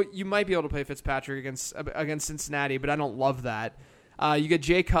you might be able to play Fitzpatrick against Cincinnati, but I don't love that. You get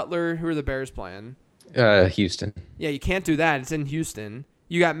Jay Cutler. Who are the Bears playing? Houston. Yeah, you can't do that. It's in Houston.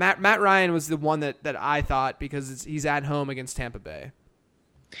 You got Matt Ryan was the one that I thought because he's at home against Tampa Bay.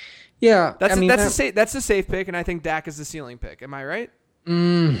 Yeah, that's a safe pick, and I think Dak is the ceiling pick. Am I right?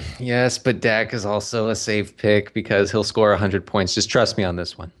 Yes, but Dak is also a safe pick because he'll score 100 points. Just trust me on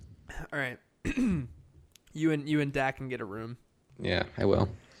this one. All right, you and Dak can get a room. Yeah, I will.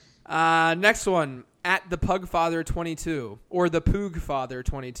 Next one, at the Pugfather 22 or the Poogfather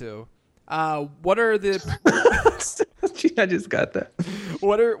 22. What are the? I just got that.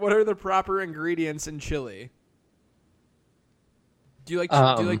 What are the proper ingredients in chili? Do you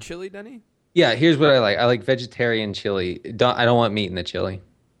like chili, Denny? Yeah, here's what I like. I like vegetarian chili. I don't want meat in the chili.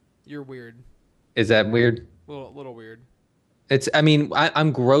 You're weird. Is that weird? A little weird.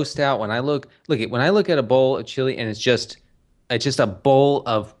 I'm grossed out when I look at a bowl of chili and it's just a bowl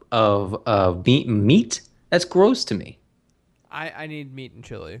of meat. That's gross to me. I need meat and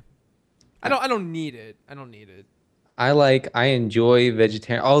chili. I don't need it. I enjoy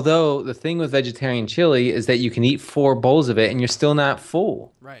vegetarian. Although the thing with vegetarian chili is that you can eat 4 bowls of it and you're still not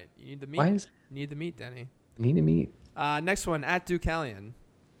full. Right. You need the meat. Why is you need the meat, Denny? Need the meat. Next one, at Deucalion.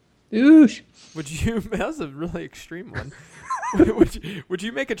 Oosh. That was a really extreme one. Would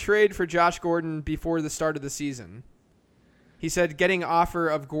you make a trade for Josh Gordon before the start of the season? He said getting offer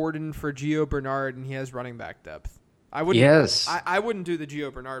of Gordon for Gio Bernard and he has running back depth. I wouldn't. Yes. I wouldn't do the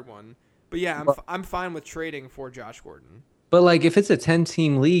Gio Bernard one. But yeah, I'm fine with trading for Josh Gordon. But if it's a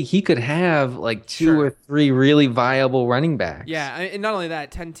 10-team league, he could have 2 or 3 really viable running backs. Yeah, and not only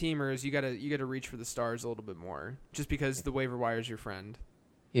that, 10-teamers, you gotta reach for the stars a little bit more, just because the waiver wire is your friend.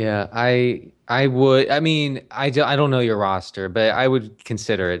 Yeah, I would. I mean, I don't know your roster, but I would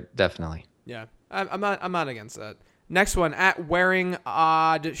consider it definitely. Yeah, I'm not against that. Next one, at Wearing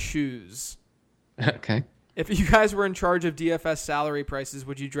Odd Shoes. Okay. If you guys were in charge of DFS salary prices,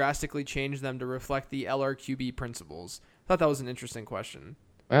 would you drastically change them to reflect the LRQB principles? I thought that was an interesting question.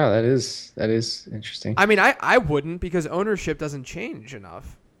 Wow, that is interesting. I mean, I wouldn't because ownership doesn't change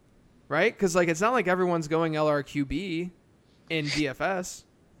enough, right? Because it's not like everyone's going LRQB in DFS.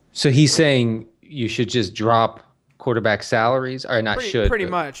 So he's saying you should just drop quarterback salaries, or not pretty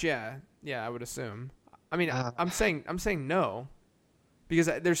but- much, yeah. Yeah, I would assume. I mean, I'm saying no, because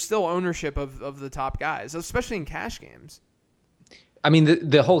there's still ownership of the top guys, especially in cash games. I mean,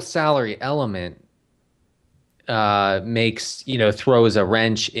 the whole salary element makes, throws a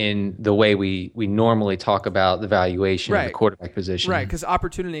wrench in the way we normally talk about the valuation of the quarterback position. Right, because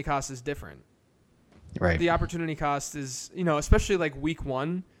opportunity cost is different. Right. The opportunity cost is, especially like week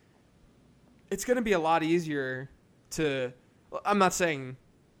one, it's going to be a lot easier to. I'm not saying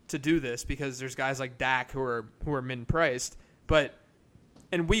to do this because there's guys like Dak who are min priced, but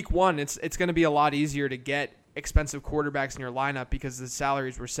in week one, it's going to be a lot easier to get expensive quarterbacks in your lineup because the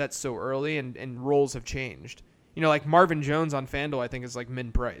salaries were set so early and roles have changed. Like Marvin Jones on FanDuel, I think is like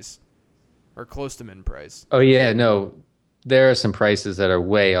min price or close to min price. Oh yeah, no, there are some prices that are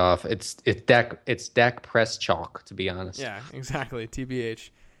way off. It's Dak press chalk, to be honest. Yeah, exactly.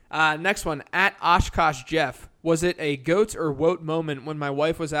 TBH. Next one, at Oshkosh Jeff. Was it a goat or woat moment when my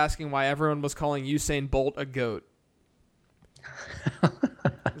wife was asking why everyone was calling Usain Bolt a goat?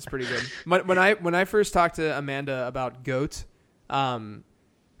 That's pretty good. When I first talked to Amanda about goat,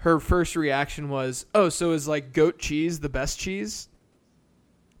 her first reaction was, "Oh, so is like goat cheese the best cheese?"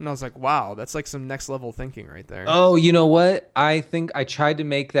 And I was like, "Wow, that's like some next level thinking right there." Oh, you know what? I think I tried to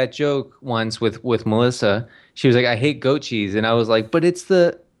make that joke once with Melissa. She was like, "I hate goat cheese," and I was like, "But it's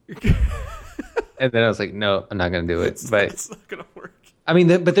the." And then I was like, "No, I'm not gonna do it." It's not gonna work. I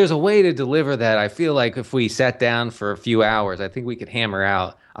mean, but there's a way to deliver that. I feel like if we sat down for a few hours, I think we could hammer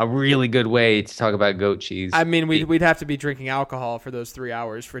out a really good way to talk about goat cheese. I mean, we'd have to be drinking alcohol for those 3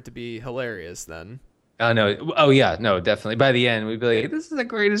 hours for it to be hilarious then. Oh, no. Oh, yeah. No, definitely. By the end, we'd be like, this is the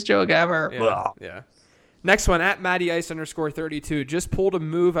greatest joke ever. Yeah. Next one, at MattyIce_32. Just pulled a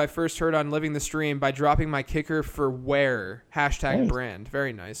move I first heard on Living the Stream by dropping my kicker for where. #brand.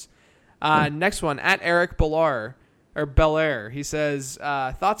 Very nice. Next one, at Eric Belair. He says,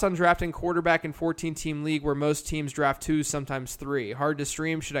 thoughts on drafting quarterback in 14-team league where most teams draft 2, sometimes 3. Hard to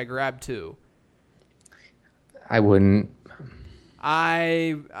stream. Should I grab 2? I wouldn't.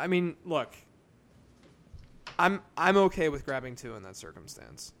 I mean, look, I'm okay with grabbing 2 in that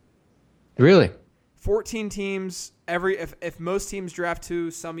circumstance. Really? 14 teams. If most teams draft 2,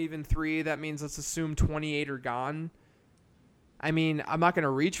 some even 3, that means let's assume 28 are gone. I mean, I'm not going to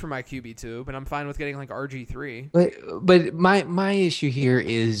reach for my QB2, but I'm fine with getting like RG3. But my issue here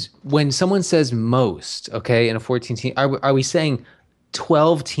is when someone says most, okay, in a 14 team, are we saying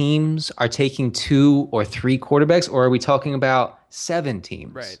 12 teams are taking 2 or 3 quarterbacks, or are we talking about 7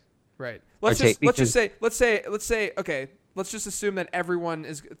 teams? Right. Let's say okay, let's just assume that everyone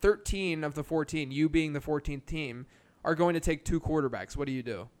is 13 of the 14, you being the 14th team, are going to take 2 quarterbacks. What do you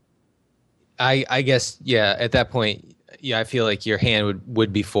do? I guess, yeah, at that point, yeah, I feel like your hand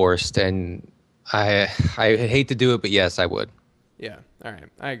would be forced, and I hate to do it, but yes, I would. Yeah, all right,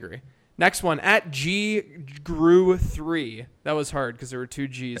 I agree. Next one, at GGrew3. That was hard because there were 2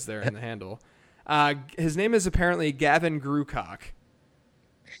 G's there in the handle. His name is apparently Gavin Grewcock,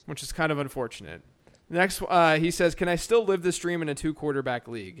 which is kind of unfortunate. Next, he says, "Can I still live the stream in a 2-quarterback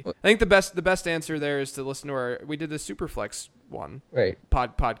league?" I think the best answer there is to listen to we did the Superflex one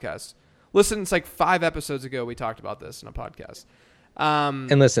podcast. Listen, it's like 5 episodes ago we talked about this in a podcast.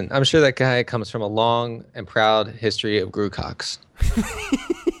 And listen, I'm sure that guy comes from a long and proud history of Grewcocks.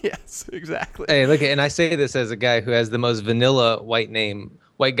 Yes, exactly. Hey, look, and I say this as a guy who has the most vanilla white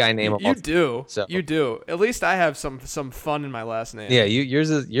guy name of all. You do. So. You do. At least I have some fun in my last name. Yeah, yours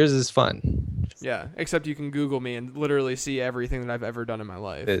is fun. Yeah, except you can Google me and literally see everything that I've ever done in my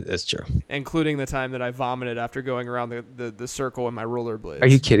life. That's true. Including the time that I vomited after going around the circle in my rollerblades. Are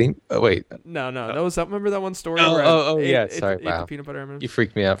you kidding? Oh, wait. No. That was, remember that one story? Yeah, sorry. Ate wow. the peanut butter M&Ms? You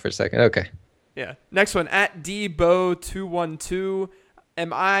freaked me out for a second. Okay. Yeah. Next one, at DBO212.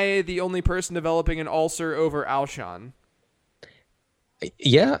 Am I the only person developing an ulcer over Alshon?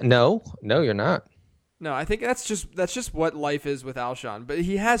 Yeah, no, you're not. No, I think that's just what life is with Alshon. But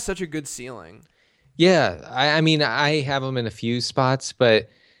he has such a good ceiling. Yeah, I mean, I have him in a few spots, but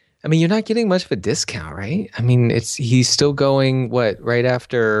I mean, you're not getting much of a discount, right? I mean, he's still going right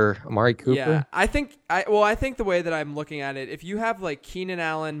after Amari Cooper. Yeah, I think the way that I'm looking at it, if you have like Keenan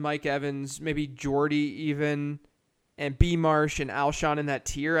Allen, Mike Evans, maybe Jordy even, and B. Marsh and Alshon in that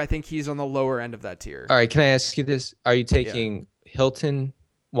tier, I think he's on the lower end of that tier. All right, can I ask you this? Are you taking Hilton,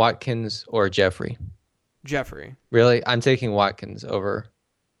 Watkins, or Jeffrey? Jeffrey. Really? I'm taking Watkins over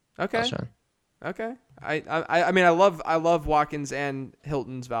Alshon. Okay. I mean, I love Watkins and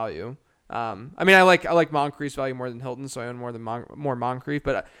Hilton's value. I mean, I like Moncrief's value more than Hilton, so I own more Moncrief.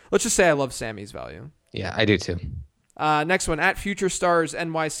 But let's just say I love Sammy's value. Yeah, I do too. Next one, at Future Stars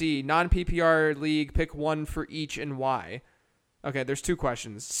NYC, non-PPR league, pick one for each and why. Okay, there's 2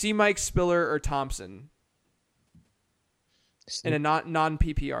 questions. C. Mike, Spiller, or Thompson? In a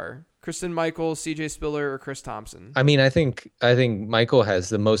non-PPR. Kristen Michael, CJ Spiller, or Chris Thompson? I mean, I think Michael has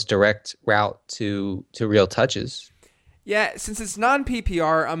the most direct route to real touches. Yeah, since it's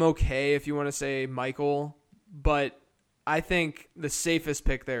non-PPR, I'm okay if you want to say Michael, but I think the safest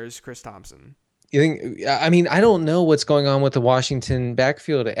pick there is Chris Thompson. You think? I mean, I don't know what's going on with the Washington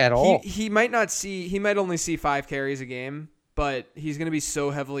backfield at all. He might only see 5 carries a game, but he's going to be so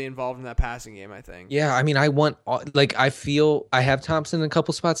heavily involved in that passing game, I think. Yeah, I mean, I feel I have Thompson in a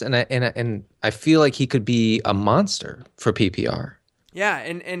couple spots, and I feel like he could be a monster for PPR. Yeah,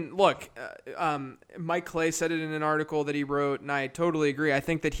 and look, Mike Clay said it in an article that he wrote, and I totally agree. I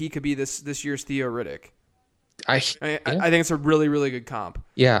think that he could be this year's Theo Riddick. I think it's a really, really good comp.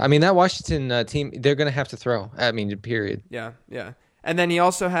 Yeah, I mean, that Washington team, they're going to have to throw. I mean, period. Yeah. And then he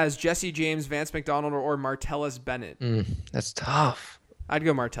also has Jesse James, Vance McDonald, or Martellus Bennett. That's tough. I'd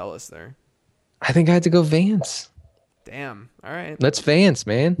go Martellus there. I think I had to go Vance. Damn. All right. Let's Vance,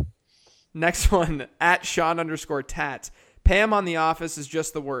 man. Next one, at Sean_Tat. Pam on The Office is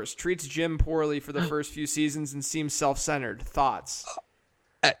just the worst. Treats Jim poorly for the first few seasons and seems self-centered. Thoughts?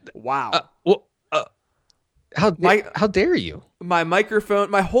 Wow. How dare you? My microphone,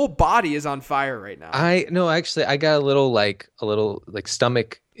 my whole body is on fire right now. Actually, I got a little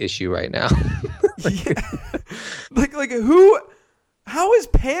stomach issue right now. like who? How is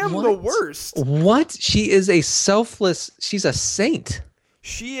Pam the worst? What? She is she's a saint.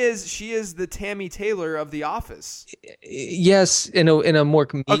 She is the Tammy Taylor of The Office. Yes, in a more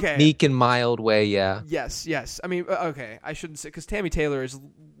meek and mild way. Yeah. Yes. I mean, okay. I shouldn't say, because Tammy Taylor is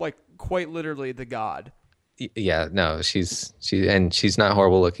like quite literally the god. Yeah. No, she's not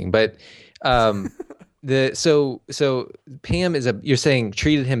horrible looking, but so Pam you're saying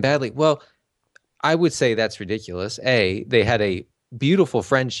treated him badly. Well, I would say that's ridiculous. They had a beautiful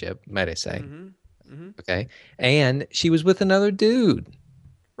friendship, might I say? Mm-hmm. Okay, and she was with another dude.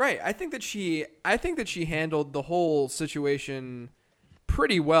 Right. I think that she handled the whole situation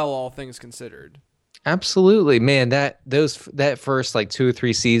pretty well, all things considered. Absolutely, man. That first like 2 or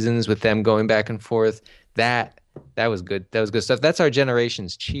 3 seasons with them going back and forth, that was good. That was good stuff. That's our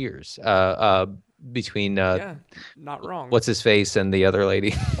generation's Cheers. Between not wrong. What's his face and the other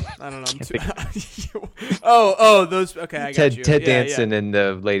lady? I don't know. Oh, those. Okay, I got you. Ted Danson and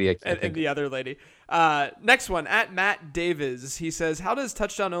the lady. And the other lady. Next one, at Matt Davis. He says, "How does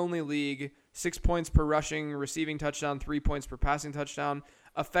touchdown only league 6 points per rushing, receiving touchdown, 3 points per passing touchdown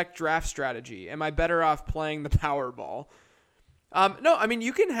affect draft strategy? Am I better off playing the Powerball?" No, I mean,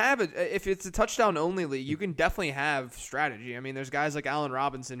 you can have if it's a touchdown only league, you can definitely have strategy. I mean, there's guys like Allen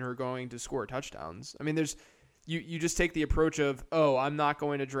Robinson who are going to score touchdowns. I mean, you just take the approach of, I'm not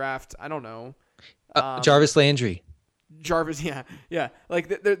going to draft, I don't know, Jarvis Landry. Yeah.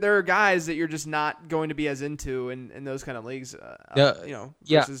 Like there are guys that you're just not going to be as into in those kind of leagues,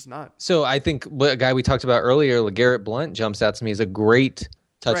 versus not. So I think a guy we talked about earlier, LeGarrette Blount, jumps out to me as a great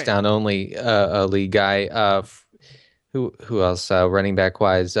touchdown only league guy. Who else running back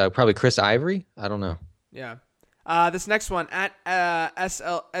wise? Probably Chris Ivory. I don't know. Yeah. This next one, at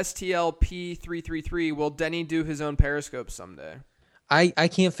STLP333, will Denny do his own Periscope someday? I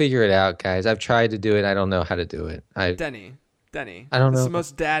can't figure it out, guys. I've tried to do it. I don't know how to do it. Denny. I don't know. It's the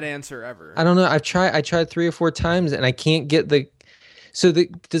most dad answer ever. I don't know. I tried 3 or 4 times and I can't get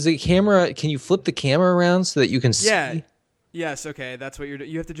does the camera, can you flip the camera around so that you can see? Yeah. Yes. Okay. That's what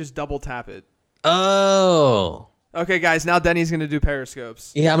you have to just double tap it. Oh. Okay, guys. Now Denny's going to do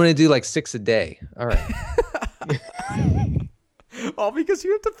Periscopes. Yeah, I'm going to do like 6 a day. All right. All because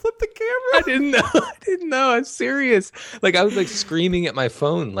you have to flip the camera? I didn't know. I'm serious. Like I was like screaming at my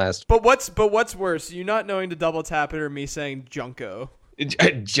phone last. But what's worse? You not knowing to double tap it or me saying Junko?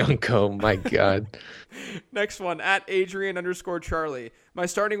 Junko, my God. Next one, at Adrian_Charlie. My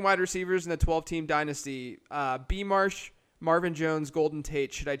starting wide receivers in the 12-team dynasty, B. Marsh, Marvin Jones, Golden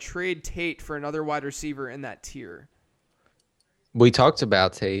Tate. Should I trade Tate for another wide receiver in that tier? We talked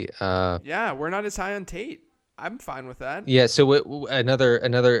about Tate. Yeah, we're not as high on Tate. I'm fine with that. Yeah. So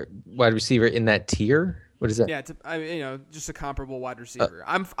another wide receiver in that tier. What is that? Yeah, just a comparable wide receiver.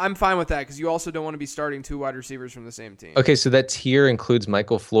 I'm fine with that because you also don't want to be starting 2 wide receivers from the same team. Okay, so that tier includes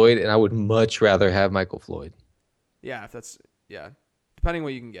Michael Floyd, and I would much rather have Michael Floyd. Yeah, depending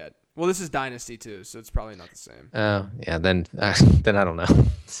what you can get. Well, this is Dynasty too, so it's probably not the same. Oh, yeah, then I don't know.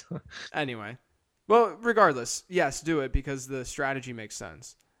 Anyway, well, regardless, yes, do it because the strategy makes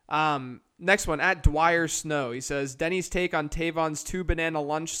sense. Next one, at Dwyer Snow. He says, Denny's take on Tavon's 2-banana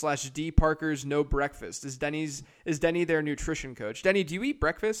lunch / D Parker's no breakfast. Is Denny their nutrition coach? Denny, do you eat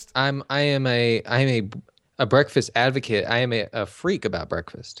breakfast? I am a breakfast advocate. I am a freak about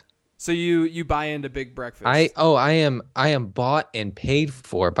breakfast. So you buy into Big Breakfast? I am bought and paid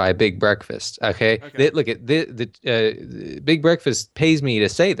for by Big Breakfast. Okay. Look at the Big Breakfast pays me to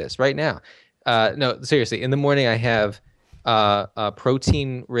say this right now. No, seriously. In the morning, I have a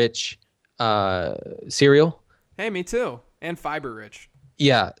protein rich cereal. Hey, me too. And fiber rich.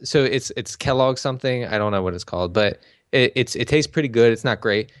 Yeah. So it's Kellogg something. I don't know what it's called, but it tastes pretty good. It's not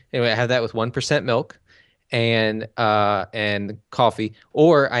great. Anyway, I have that with 1% milk and coffee,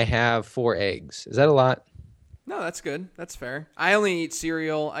 or I have 4 eggs. Is that a lot? No, that's good. That's fair. I only eat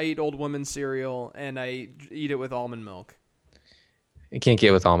cereal. I eat Old Woman cereal, and I eat it with almond milk. You can't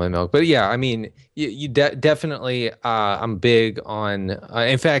get with almond milk, but yeah, I mean, you definitely. I'm big on.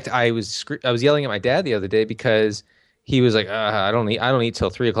 In fact, I was yelling at my dad the other day because he was like, "I don't eat till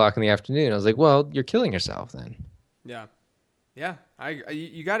 3:00 in the afternoon." I was like, "Well, you're killing yourself then." Yeah.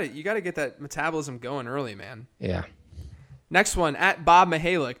 You got to get that metabolism going early, man. Yeah. Next one, at Bob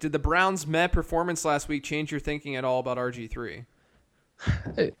Mihalik. Did the Browns' meh performance last week change your thinking at all about RG3?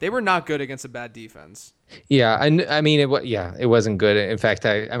 They were not good against a bad defense. Yeah, I mean, it wasn't good. In fact,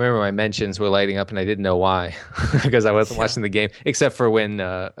 I remember my mentions were lighting up, and I didn't know why because I wasn't watching the game, except for when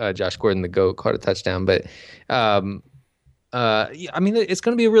Josh Gordon, the GOAT, caught a touchdown. But I mean, it's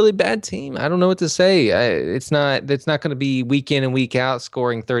going to be a really bad team. I don't know what to say. It's not going to be week in and week out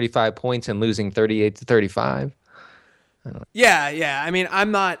scoring 35 points and losing 38-35. Yeah. I mean,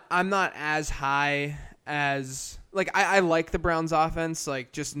 I'm not as high as I like the Browns offense,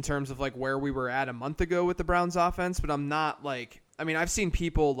 like just in terms of like where we were at a month ago with the Browns offense, but I'm not I've seen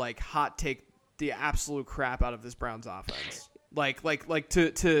people like hot take the absolute crap out of this Browns offense. Like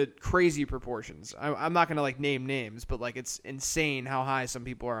to crazy proportions. I'm not gonna like name names, but like it's insane how high some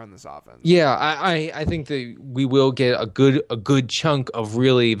people are on this offense. Yeah, I think that we will get a good chunk of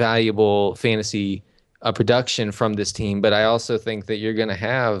really valuable fantasy production from this team, but I also think that you're gonna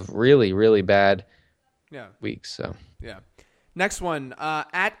have really, really bad weeks. So yeah. Next one,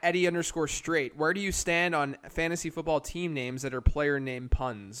 at Eddie_straight. Where do you stand on fantasy football team names that are player name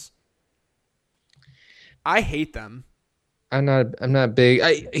puns? I hate them. I'm not big.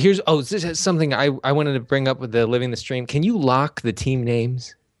 This is something I wanted to bring up with the Living the Stream. Can you lock the team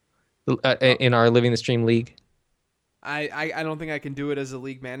names in our Living the Stream league? I don't think I can do it as a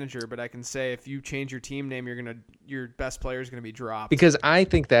league manager, but I can say if you change your team name, your best player is gonna be dropped. Because I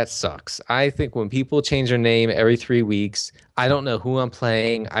think that sucks. I think when people change their name every 3 weeks, I don't know who I'm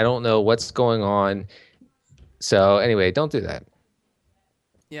playing. I don't know what's going on. So anyway, don't do that.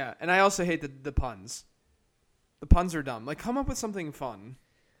 Yeah, and I also hate the puns. The puns are dumb. Like, come up with something fun.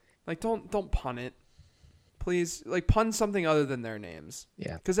 Like, don't pun it. Please, like, pun something other than their names.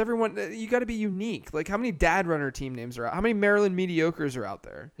 Yeah. Because everyone, you got to be unique. Like, how many Dad Runner team names are out? How many Maryland Mediocres are out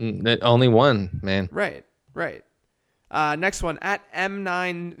there? Only one, man. Right. Next one, at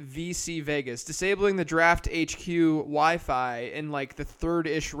M9VC Vegas. Disabling the Draft HQ Wi-Fi in, like, the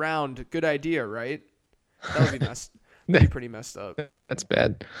 3rd-ish round. Good idea, right? That would be that'd be pretty messed up. That's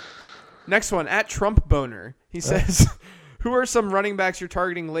bad. Next one, at Trump Boner. He says, who are some running backs you're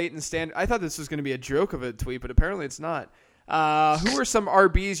targeting late in standard? I thought this was going to be a joke of a tweet, but apparently it's not. Who are some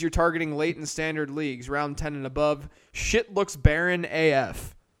RBs you're targeting late in standard leagues, round 10 and above? Shit looks barren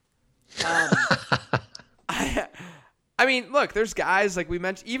AF. I mean, look, there's guys like we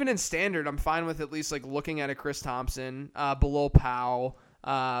mentioned, even in standard, I'm fine with at least like looking at a Chris Thompson, below Powell,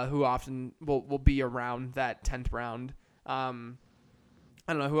 who often will be around that 10th round.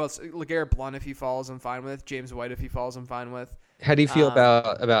 I don't know who else. LeGarrette Blount, if he falls, I'm fine with. James White, if he falls, I'm fine with. How do you feel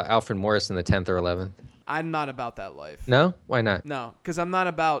about Alfred Morris in the 10th or 11th? I'm not about that life. No? Why not? No, because I'm not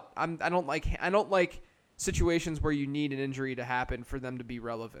about. I don't like situations where you need an injury to happen for them to be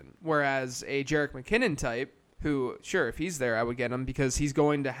relevant. Whereas a Jerick McKinnon type, who sure if he's there, I would get him because he's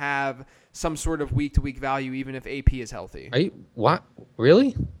going to have some sort of week-to-week value, even if AP is healthy. Are you what?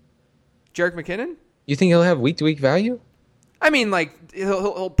 Really? Jerick McKinnon? You think he'll have week-to-week value? I mean, like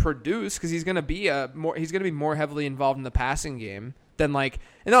he'll produce because he's going to be more heavily involved in the passing game than like,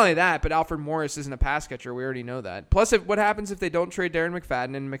 and not only that, but Alfred Morris isn't a pass catcher. We already know that. Plus, what happens if they don't trade Darren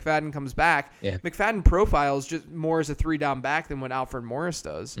McFadden and McFadden comes back? Yeah. McFadden profiles just more as a 3-down back than what Alfred Morris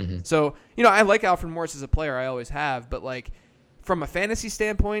does. Mm-hmm. So I like Alfred Morris as a player. I always have, but like from a fantasy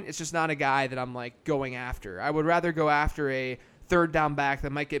standpoint, it's just not a guy that I'm like going after. I would rather go after a 3rd-down back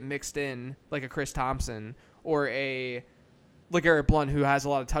that might get mixed in like a Chris Thompson or a LeGarrette Blount who has a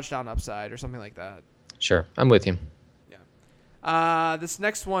lot of touchdown upside or something like that. Sure. I'm with you. This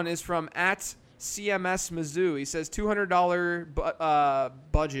next one is from at CMS Mizzou. He says $200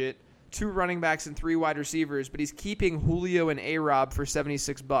 budget, 2 running backs and 3 wide receivers, but he's keeping Julio and A-Rob for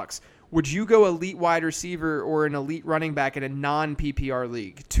 $76. Would you go elite wide receiver or an elite running back in a non-PPR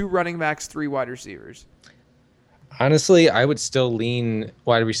league? 2 running backs, 3 wide receivers. Honestly, I would still lean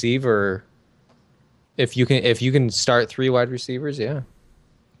wide receiver. If you can start 3 wide receivers, yeah.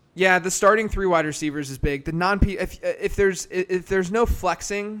 Yeah, the starting 3 wide receivers is big. The if there's no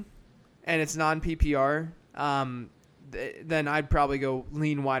flexing and it's non-PPR, then I'd probably go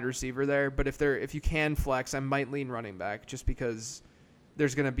lean wide receiver there. But if you can flex, I might lean running back just because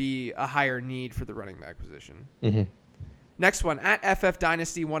there's going to be a higher need for the running back position. Mm-hmm. Next one, at FF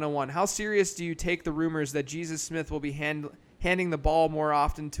Dynasty 101. How serious do you take the rumors that Jesus Smith will be handing the ball more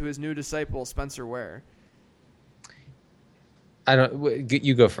often to his new disciple, Spencer Ware?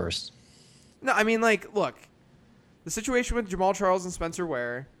 You go first. No, I mean, like, look, the situation with Jamal Charles and Spencer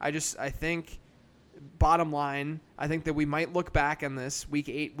Ware, I think, bottom line, I think that we might look back on this week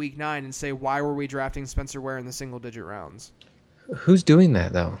 8, week 9 and say, why were we drafting Spencer Ware in the single-digit rounds? Who's doing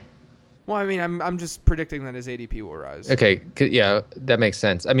that, though? Well, I mean, I'm just predicting that his ADP will rise. Okay, yeah, that makes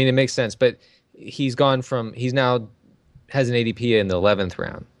sense. I mean, it makes sense, but he's now has an ADP in the 11th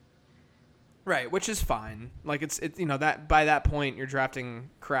round. Right, which is fine. Like it's that by that point you're drafting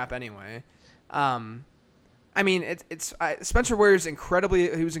crap anyway. I mean, Spencer Ware is he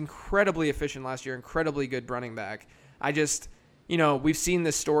was incredibly efficient last year, incredibly good running back. I just, we've seen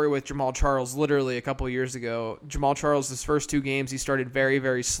this story with Jamal Charles literally a couple of years ago. Jamal Charles, his first 2 games, he started very,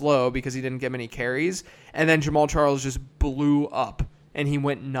 very slow because he didn't get many carries. And then Jamal Charles just blew up and he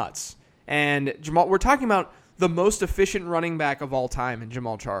went nuts. And we're talking about the most efficient running back of all time in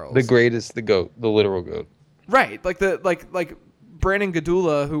Jamal Charles. The greatest, the GOAT, the literal GOAT. Right. Like Brandon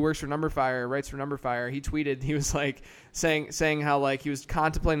Gadula, who writes for Numberfire, he tweeted, he was like saying how like he was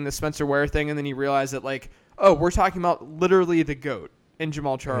contemplating the Spencer Ware thing and then he realized that like, oh, we're talking about literally the GOAT in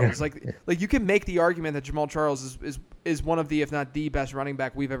Jamal Charles. Like you can make the argument that Jamal Charles is one of the, if not the best running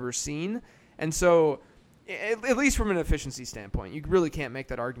back we've ever seen. And so at least from an efficiency standpoint, you really can't make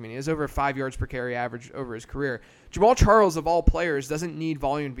that argument. He has over 5 yards per carry average over his career. Jamal Charles, of all players, doesn't need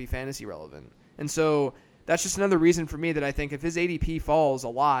volume to be fantasy relevant. And so that's just another reason for me that I think if his ADP falls a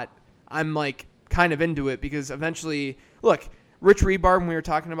lot, I'm like kind of into it because eventually, look, Rich Rebar, when we were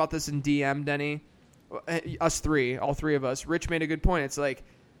talking about this in DM, Denny, all 3 of us, Rich made a good point. It's like,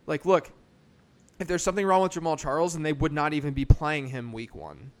 look, if there's something wrong with Jamal Charles, then they would not even be playing him week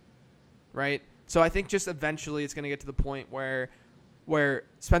 1, right? So I think just eventually it's going to get to the point where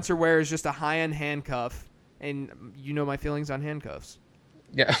Spencer Ware is just a high-end handcuff, and you know my feelings on handcuffs.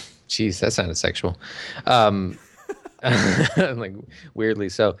 Yeah, jeez, that sounded sexual, like weirdly.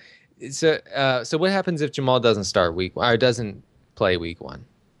 So what happens if Jamal doesn't start week 1 or doesn't play week 1?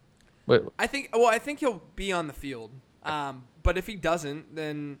 I think he'll be on the field, but if he doesn't,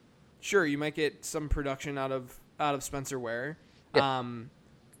 then sure you might get some production out of Spencer Ware. Yeah.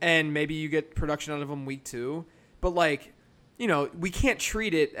 And maybe you get production out of him week 2. But, like, we can't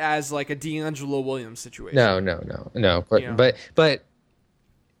treat it as, like, a D'Angelo Williams situation. No. But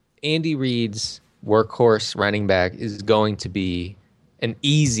Andy Reid's workhorse running back is going to be an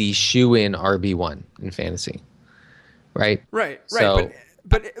easy shoe-in RB1 in fantasy, right? Right. So,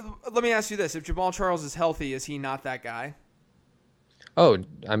 but let me ask you this. If Jamal Charles is healthy, is he not that guy? Oh,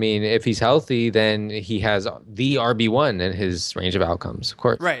 I mean, if he's healthy, then he has the RB1 in his range of outcomes, of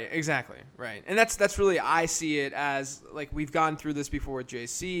course. Right, exactly, right. And that's really, I see it as, like, we've gone through this before with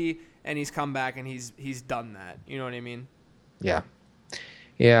JC, and he's come back and he's done that. You know what I mean? Yeah.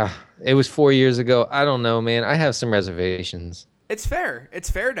 Yeah, it was 4 years ago. I don't know, man. I have some reservations. It's fair. It's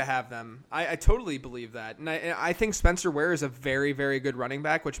fair to have them. I totally believe that. And I think Spencer Ware is a very, very good running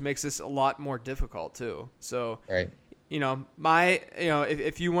back, which makes this a lot more difficult, too. So, right.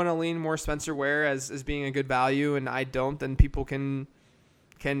 If you want to lean more Spencer Ware as being a good value and I don't, then people can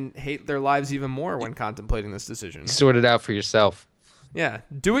hate their lives even more when contemplating this decision. Sort it out for yourself. Yeah,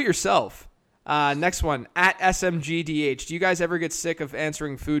 do it yourself. Next one, at SMGDH. Do you guys ever get sick of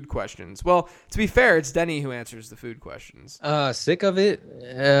answering food questions? Well, to be fair, it's Denny who answers the food questions. Sick of it?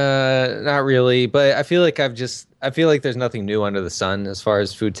 Not really, but I feel like there's nothing new under the sun as far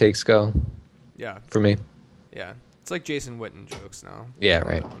as food takes go. Yeah. For me. Yeah. It's like Jason Witten jokes now. Yeah,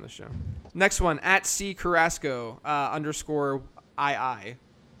 right. On the show. Next one, at C Carrasco _II.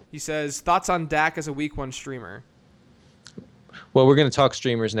 He says, thoughts on Dak as a week 1 streamer? Well, we're going to talk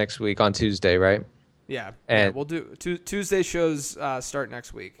streamers next week on Tuesday, right? Yeah. And we'll do Tuesday shows start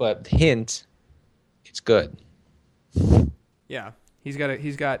next week. But hint, it's good. Yeah. He's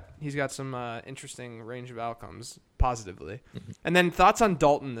got some interesting range of outcomes positively. And then thoughts on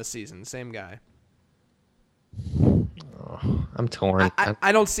Dalton this season, same guy. Oh, I'm torn.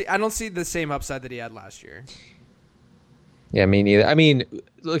 I don't see the same upside that he had last year. Yeah, me neither. I mean,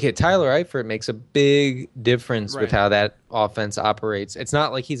 look at Tyler Eifert makes a big difference with how that offense operates. It's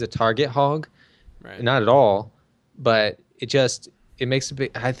not like he's a target hog, not at all. But it makes a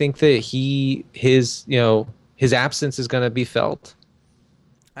big. I think that his absence is going to be felt.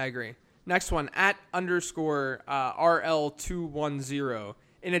 I agree. Next one at _ RL210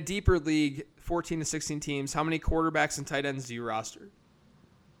 in a deeper league, 14 to 16 teams. How many quarterbacks and tight ends do you roster?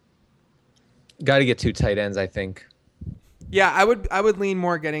 Got to get 2 tight ends, I think. Yeah, I would lean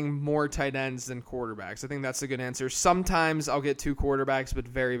more getting more tight ends than quarterbacks. I think that's a good answer. Sometimes I'll get 2 quarterbacks, but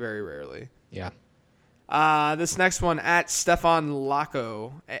very, very rarely. Yeah. This next one at Stefan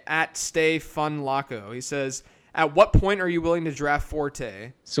Laco, at Stay Fun Laco. He says, at what point are you willing to draft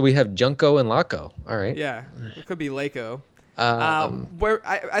Forte? So we have Junko and Laco. All right. Yeah, it could be Laco. Where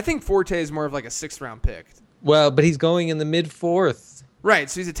I think Forte is more of like a 6th round pick. Well, but he's going in the mid 4th. Right,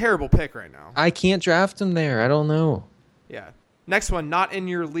 so he's a terrible pick right now. I can't draft him there. I don't know. Yeah. Next one, not in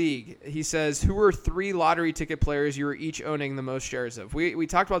your league. He says, who are 3 lottery ticket players you are each owning the most shares of? We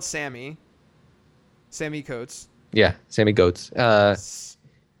talked about Sammy Coates. Yeah, Sammy Goats.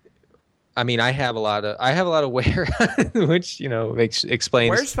 I mean, I have a lot of Ware, which explains.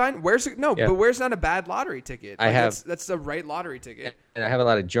 Ware's fine. But Ware's not a bad lottery ticket. That's the right lottery ticket. And I have a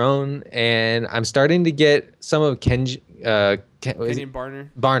lot of Drone, and I'm starting to get some of Kenyon Barner.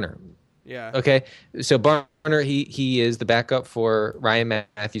 Barner. Yeah. Okay. So Barner, he is the backup for Ryan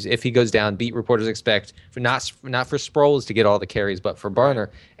Matthews. If he goes down, beat reporters expect for not for Sproles to get all the carries, but for Barner.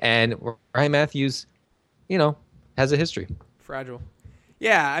 And Ryan Matthews, has a history. Fragile.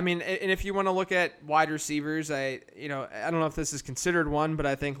 Yeah, I mean, and if you want to look at wide receivers, I don't know if this is considered one, but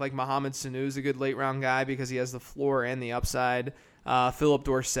I think like Mohamed Sanu is a good late round guy because he has the floor and the upside. Philip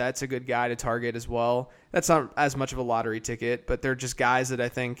Dorsett's a good guy to target as well. That's not as much of a lottery ticket, but they're just guys that I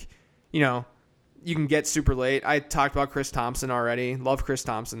think, you can get super late. I talked about Chris Thompson already. Love Chris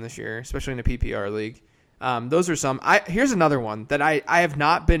Thompson this year, especially in a PPR league. Those are some. Here's another one that I have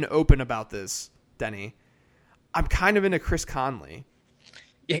not been open about this, Denny. I'm kind of into Chris Conley.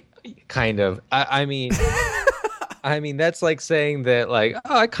 Yeah, kind of. I mean, that's like saying that, like,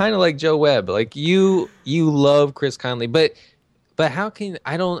 oh, I kind of like Joe Webb. Like you love Chris Conley, but how can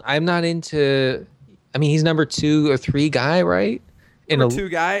I'm not into. I mean, he's number 2 or 3 guy, right? Two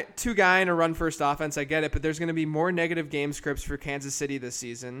guy in a run first offense. I get it, but there's going to be more negative game scripts for Kansas City this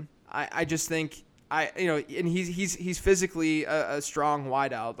season. I just think and he's physically a strong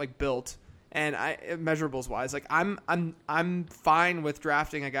wideout, like built. And measurables wise, like I'm fine with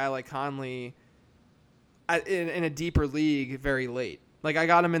drafting a guy like Conley in a deeper league very late. Like I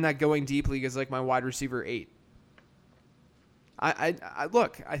got him in that going deep league as like my wide receiver 8. I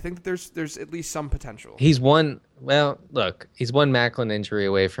think that there's at least some potential. He's one Macklin injury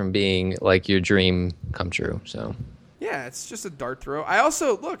away from being like your dream come true. So yeah, it's just a dart throw. I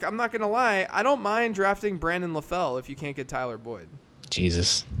also I'm not gonna lie, I don't mind drafting Brandon LaFell if you can't get Tyler Boyd.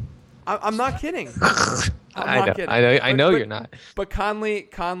 Jesus. I'm not kidding. I'm not kidding. I know you're not. But Conley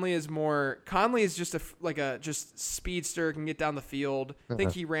is more. Conley is just just speedster, can get down the field. I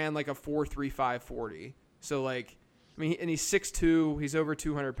think he ran like a 4.35 40. So like, I mean, and he's 6'2". He's over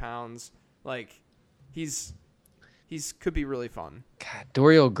 200 pounds. Like, he's could be really fun. God,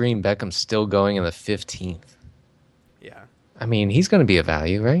 Dorial Green Beckham's still going in the 15th. Yeah. I mean, he's going to be a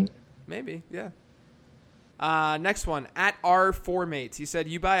value, right? Maybe. Yeah. Next one, at R4Mates. He said,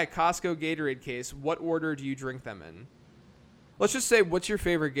 you buy a Costco Gatorade case. What order do you drink them in? Let's just say, what's your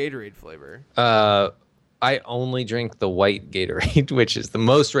favorite Gatorade flavor? I only drink the white Gatorade, which is the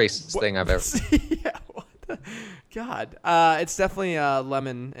most racist thing I've ever. Yeah, what the God. It's definitely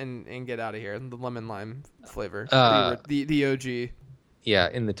lemon and get out of here. The lemon lime flavor. The OG. Yeah,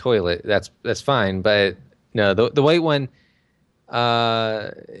 in the toilet. That's fine, but no, the white one.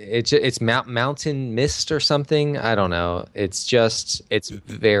 It's Mountain Mist or something. I don't know. It's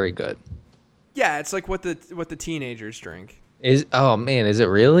very good. Yeah, it's like what the teenagers drink. Is it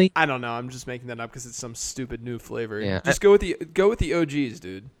really? I don't know. I'm just making that up because it's some stupid new flavor. Yeah. Just go with the OGs,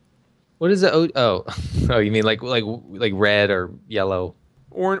 dude. What is the oh you mean like red or yellow?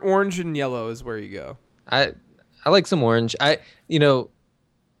 Orange and yellow is where you go. I like some orange. I'm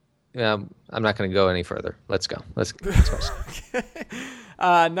not going to go any further. Let's go. Okay.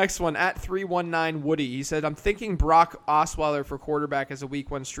 Next one, at 319 Woody. He said, I'm thinking Brock Osweiler for quarterback as a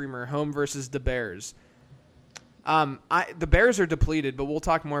week 1 streamer, home versus the Bears. The Bears are depleted, but we'll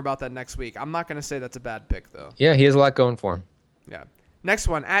talk more about that next week. I'm not going to say that's a bad pick, though. Yeah, he has a lot going for him. Yeah. Next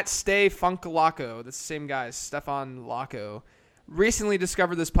one, at Stay Funkalaco. That's the same guy, Stefan Laco. Recently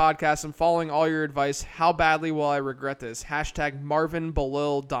discovered this podcast and following all your advice. How badly will I regret this? Hashtag Marvin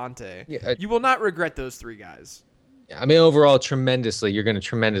Belil Dante. Yeah, you will not regret those three guys. I mean, overall, tremendously. You're going to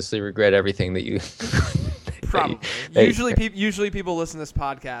tremendously regret everything that you. Probably. Usually people listen to this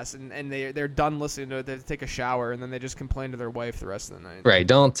podcast and they're done listening to it. They take a shower and then they just complain to their wife the rest of the night. Right.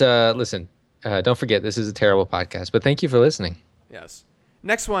 Don't listen. Don't forget this is a terrible podcast. But thank you for listening. Yes.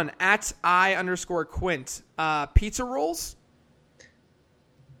 Next one, at I_Quint. Pizza rolls?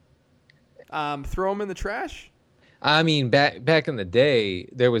 Throw them in the trash? I mean, back in the day,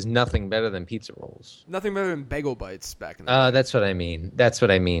 there was nothing better than pizza rolls. Nothing better than bagel bites back in the day. That's what I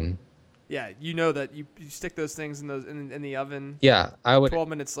mean. Yeah, you know that you stick those things in the oven. Yeah, I would. 12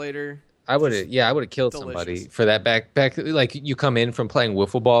 minutes later. I would have killed somebody for that back like you come in from playing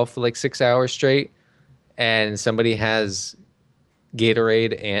wiffle ball for like 6 hours straight, and somebody has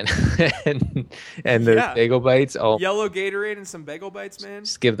Gatorade and the bagel bites. Oh, yellow Gatorade and some bagel bites, man.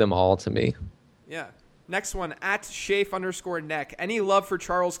 Just give them all to me. Yeah. Next one, at Shafe_neck. Any love for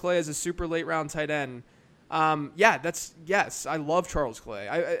Charles Clay as a super late round tight end? Yes. I love Charles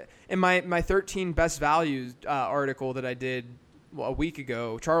Clay. In my 13 best values article that I did a week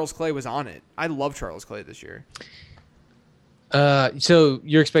ago, Charles Clay was on it. I love Charles Clay this year. So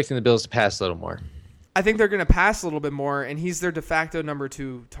you're expecting the Bills to pass a little more? I think they're going to pass a little bit more, and he's their de facto number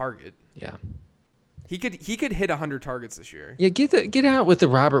 2 target. Yeah. He could hit 100 targets this year. Yeah, get out with the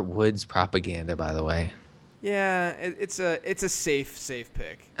Robert Woods propaganda, by the way. Yeah, it's a safe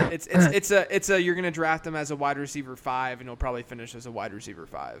pick. It's a you're gonna draft him as a wide receiver 5 and he'll probably finish as a wide receiver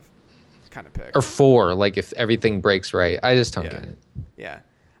 5 kind of pick. Or 4, like if everything breaks right. I just don't get it. Yeah.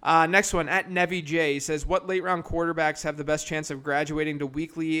 Next one, at Nevi J, says, what late round quarterbacks have the best chance of graduating to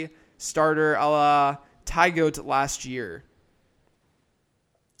weekly starter a la Tygoat last year?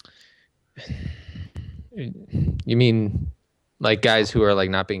 You mean like guys who are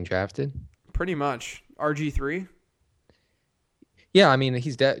like not being drafted? Pretty much. RG3? Yeah, I mean,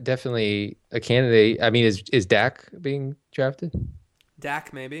 he's definitely a candidate. I mean, is Dak being drafted?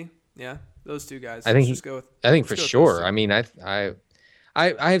 Dak, maybe. Yeah, those two guys. I think for go sure. I mean, I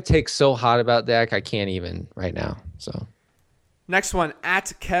have takes so hot about Dak, I can't even right now. So next one,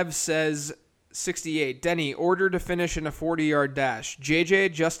 at Kev says 68. Denny, order to finish in a 40-yard dash.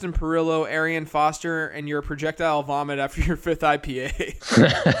 JJ, Justin Perillo, Arian Foster, and your projectile vomit after your 5th IPA.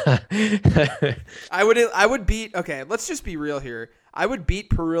 I would beat. Okay, let's just be real here. I would beat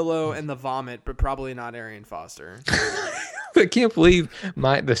Perillo and the vomit, but probably not Arian Foster. I can't believe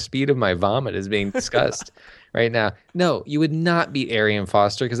the speed of my vomit is being discussed right now. No, you would not beat Arian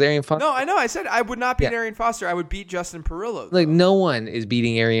Foster because Arian Foster. No, I know. I said I would not beat Arian Foster. I would beat Justin Perillo. Like no one is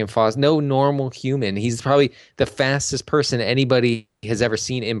beating Arian Foster. No normal human. He's probably the fastest person anybody has ever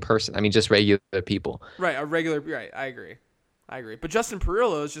seen in person. I mean, just regular people. Right, a regular. Right, I agree. But Justin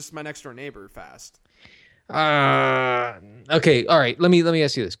Perillo is just my next door neighbor fast. Okay, all right. Let me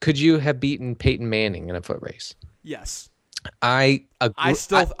ask you this: could you have beaten Peyton Manning in a foot race? Yes. I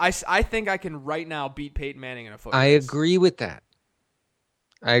think I can right now beat Peyton Manning in a foot race. I agree with that.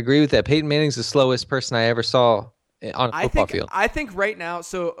 Peyton Manning's the slowest person I ever saw on a football field. I think right now,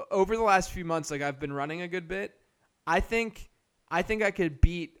 so over the last few months, like I've been running a good bit. I think I could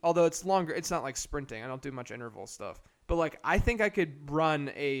beat, although it's longer. It's not like sprinting. I don't do much interval stuff. But like I think I could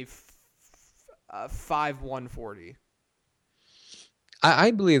run a 5.140.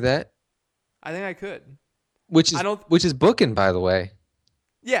 I believe that. I think I could. Which is booking, by the way.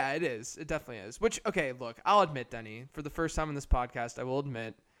 Yeah, it is. It definitely is. Which, okay, look, I'll admit, Denny, for the first time in this podcast, I will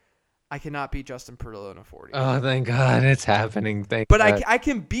admit I cannot beat Justin Perillo in a 40. Oh, thank God, it's happening. But God. I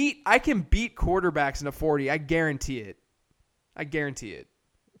can beat quarterbacks in a 40. I guarantee it.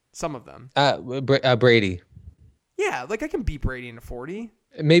 Some of them. Brady. Yeah, like I can beat Brady in a 40.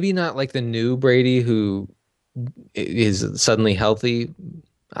 Maybe not like the new Brady who is suddenly healthy.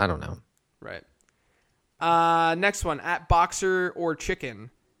 I don't know. Right. Next one, at Boxer or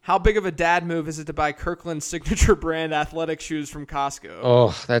Chicken. How big of a dad move is it to buy Kirkland's signature brand athletic shoes from Costco?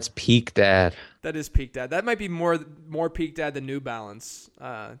 Oh, that's peak dad. That is peak dad. That might be more peak dad than New Balance,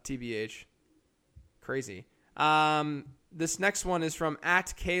 TBH. Crazy. This next one is from at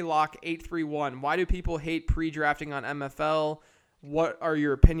KLock831. Why do people hate pre-drafting on MFL? What are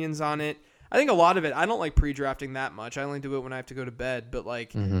your opinions on it? I think a lot of it, I don't like pre-drafting that much. I only do it when I have to go to bed. But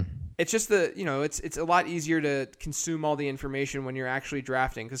like, It's just it's a lot easier to consume all the information when you're actually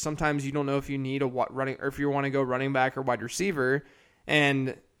drafting because sometimes you don't know if you need a running or if you want to go running back or wide receiver,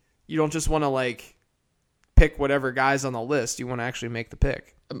 and you don't just want to like pick whatever guys on the list. You want to actually make the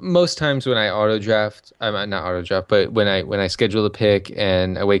pick. most times when I auto draft, I'm not auto draft, but when I schedule the pick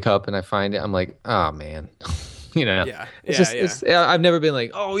and I wake up and I find it, I'm like, oh man, you know, Yeah, it's yeah, just yeah. it's. I've never been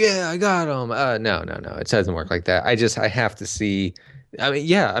like, oh yeah, I got him. No, no, no, it doesn't work like that. I have to see. I mean,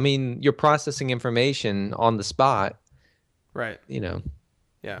 yeah, I mean, you're processing information on the spot, Right. you know.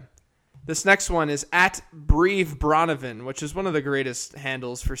 Yeah. This next one is at Breve Bronovan, which is one of the greatest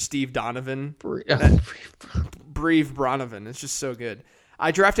handles for Steve Donovan. Breve Bronovan. It's just so good.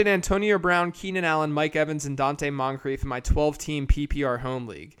 I drafted Antonio Brown, Keenan Allen, Mike Evans, and Dante Moncrief in my 12-team PPR home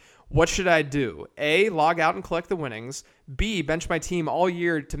league. What should I do? A, log out and collect the winnings. B, bench my team all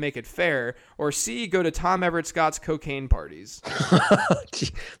year to make it fair. Or C, go to Tom Everett Scott's cocaine parties.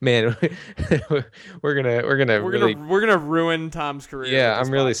 Man, we're gonna ruin Tom's career. Yeah, with this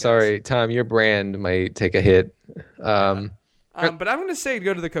I'm really podcast. sorry, Tom. Your brand might take a hit. But I'm gonna say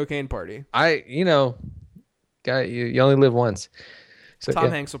go to the cocaine party. Guy, you only live once. So, Tom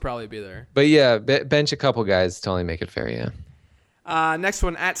yeah. Hanks will probably be there. But yeah, bench a couple guys to only make it fair. Yeah. Next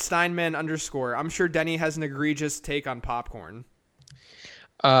one at Steinman _. I'm sure Denny has an egregious take on popcorn.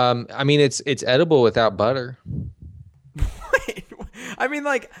 I mean, it's edible without butter. Wait, I mean,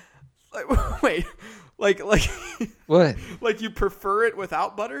 wait, like What? like you prefer it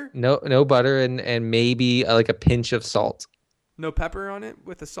without butter? No butter and maybe like a pinch of salt. No pepper on it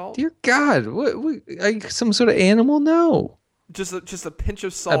with the salt? Dear God, what like some sort of animal? No. Just a pinch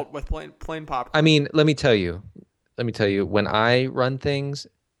of salt with plain popcorn. I mean, let me tell you, when I run things,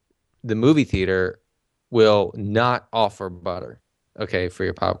 the movie theater will not offer butter, okay, for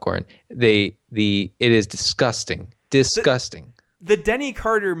your popcorn. It is disgusting. Disgusting. The Denny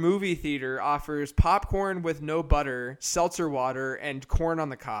Carter movie theater offers popcorn with no butter, seltzer water, and corn on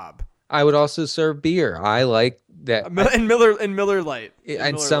the cob. I would also serve beer. I like that. And Miller Lite.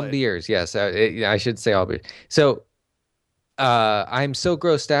 And some beers, yes. I should say all beers. So I'm so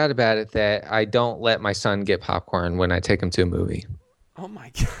grossed out about it that I don't let my son get popcorn when I take him to a movie. Oh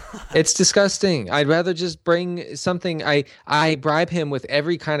my God. It's disgusting. I'd rather just bring something. I bribe him with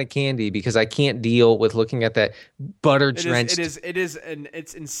every kind of candy because I can't deal with looking at that butter drenched.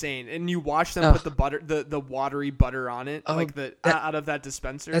 It's insane. And you watch them put the butter, the watery butter on it, out of that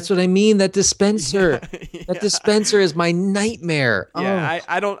dispenser. That's what I mean. That dispenser. Yeah. That dispenser is my nightmare. Yeah,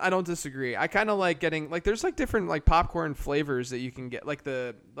 I don't disagree. I kind of like getting there's different popcorn flavors that you can get, like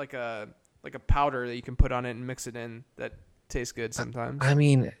a powder that you can put on it and mix it in that tastes good sometimes. I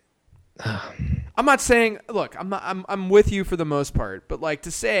mean, I'm not saying, look, I'm with you for the most part, but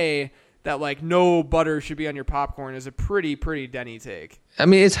to say that no butter should be on your popcorn is a pretty Denny take. I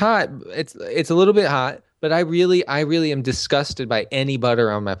mean, it's hot. It's a little bit hot, but I really am disgusted by any butter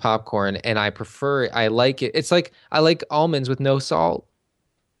on my popcorn, and I prefer it. I like it. It's like I like almonds with no salt.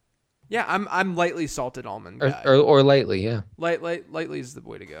 Yeah, I'm lightly salted almond guy. Or lightly, yeah. Lightly is the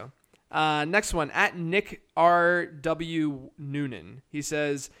way to go. Next one, at Nick R.W. Noonan. He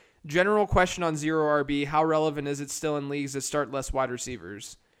says, general question on zero RB. How relevant is it still in leagues that start less wide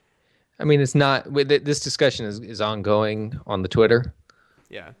receivers? I mean, it's not. This discussion is ongoing on the Twitter.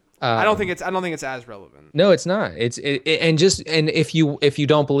 Yeah, I don't think it's as relevant. No, it's not. And if you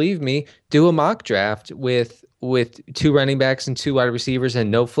don't believe me, do a mock draft with 2 running backs and 2 wide receivers and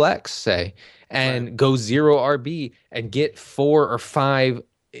no flex, say, and go zero RB and get 4 or 5.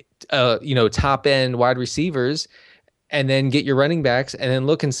 Top end wide receivers, and then get your running backs, and then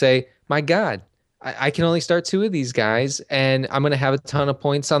look and say, my God, I can only start 2 of these guys, and I'm going to have a ton of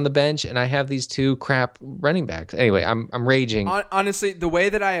points on the bench, and I have these 2 crap running backs. Anyway, I'm raging. Honestly, the way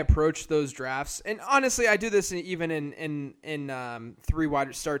that I approach those drafts, and honestly, I do this even in 3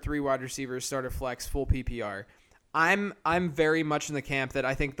 wide receivers, start a flex, full PPR. I'm very much in the camp that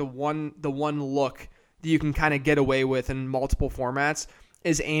I think the one look that you can kind of get away with in multiple formats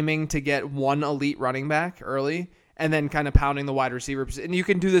is aiming to get 1 elite running back early and then kind of pounding the wide receiver. And you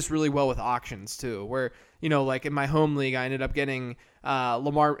can do this really well with auctions too, where, in my home league, I ended up getting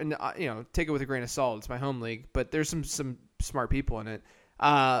Lamar, and take it with a grain of salt. It's my home league, but there's some smart people in it.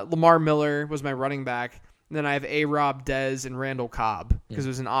 Lamar Miller was my running back. And then I have A-Rob, Dez, and Randall Cobb because it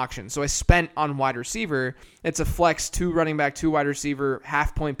was an auction. So I spent on wide receiver. It's a flex 2 running back, 2 wide receiver,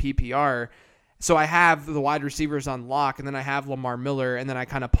 half-point PPR. So I have the wide receivers on lock, and then I have Lamar Miller, and then I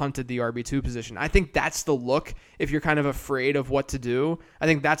kind of punted the RB2 position. I think that's the look if you're kind of afraid of what to do. I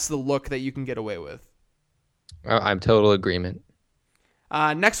think that's the look that you can get away with. I'm total agreement.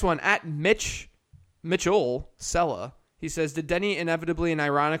 Next one, at Mitchell Sella. He says, did Denny inevitably and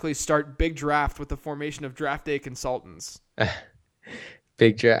ironically start big draft with the formation of draft day consultants?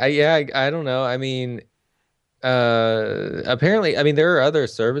 Big draft. I don't know. I mean, apparently, there are other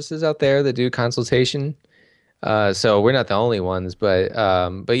services out there that do consultation. So we're not the only ones, but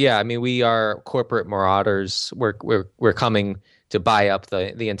yeah, I mean, we are corporate marauders. We're coming to buy up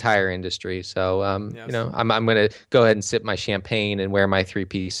the entire industry. So Yes. you know, I'm going to go ahead and sip my champagne and wear my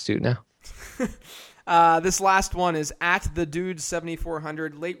 3-piece suit now. This last one is at the dude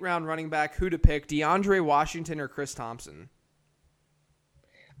 7400 late round running back. Who to pick? DeAndre Washington or Chris Thompson?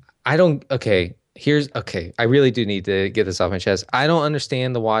 I really do need to get this off my chest. I don't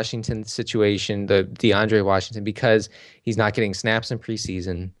understand the Washington situation, the DeAndre Washington, because he's not getting snaps in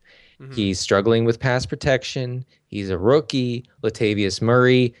preseason. Mm-hmm. He's struggling with pass protection. He's a rookie. Latavius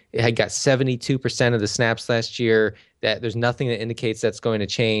Murray had got 72% of the snaps last year. That there's nothing that indicates that's going to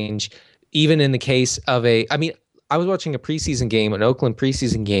change. Even in the case of I was watching a preseason game, an Oakland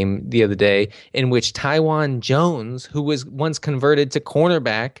preseason game the other day, in which Tywan Jones, who was once converted to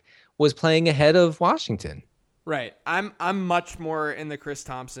cornerback, was playing ahead of Washington. Right. I'm much more in the Chris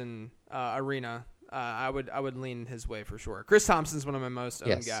Thompson arena. I would lean his way for sure. Chris Thompson's one of my most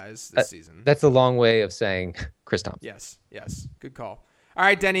owned guys this season. That's a long way of saying Chris Thompson. Yes. Good call. All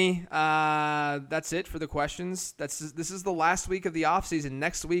right, Denny, that's it for the questions. This is the last week of the offseason.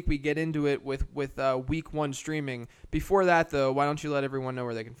 Next week, we get into it with week 1 streaming. Before that, though, why don't you let everyone know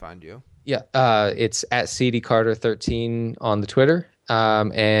where they can find you? Yeah, it's at CDCarter13 on the Twitter.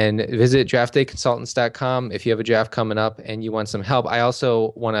 And visit draftdayconsultants.com if you have a draft coming up and you want some help. I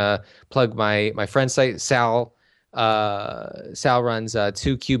also want to plug my friend site. Sal runs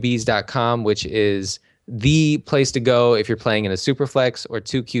 2QBs.com, which is the place to go if you're playing in a Superflex or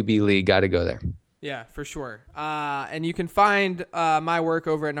 2QB league. Got to go there. Yeah, for sure. And you can find my work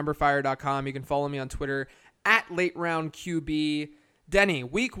over at numberfire.com. You can follow me on Twitter at LateRoundQB. Denny,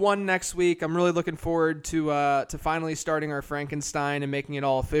 week 1 next week. I'm really looking forward to finally starting our Frankenstein and making it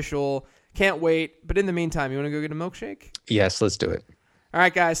all official. Can't wait. But in the meantime, you want to go get a milkshake? Yes, let's do it. All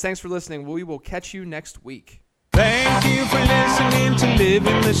right, guys. Thanks for listening. We will catch you next week. Thank you for listening to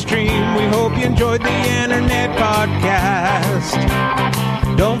Living the Stream. We hope you enjoyed the internet podcast.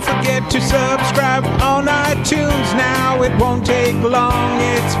 Don't forget to subscribe on iTunes now. It won't take long.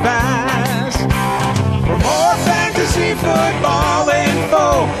 It's fast. For more fantasy football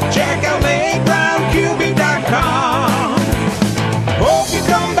info, check out LateRoundQB.com. Hope you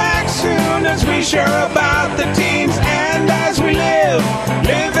come back soon as we share about the team.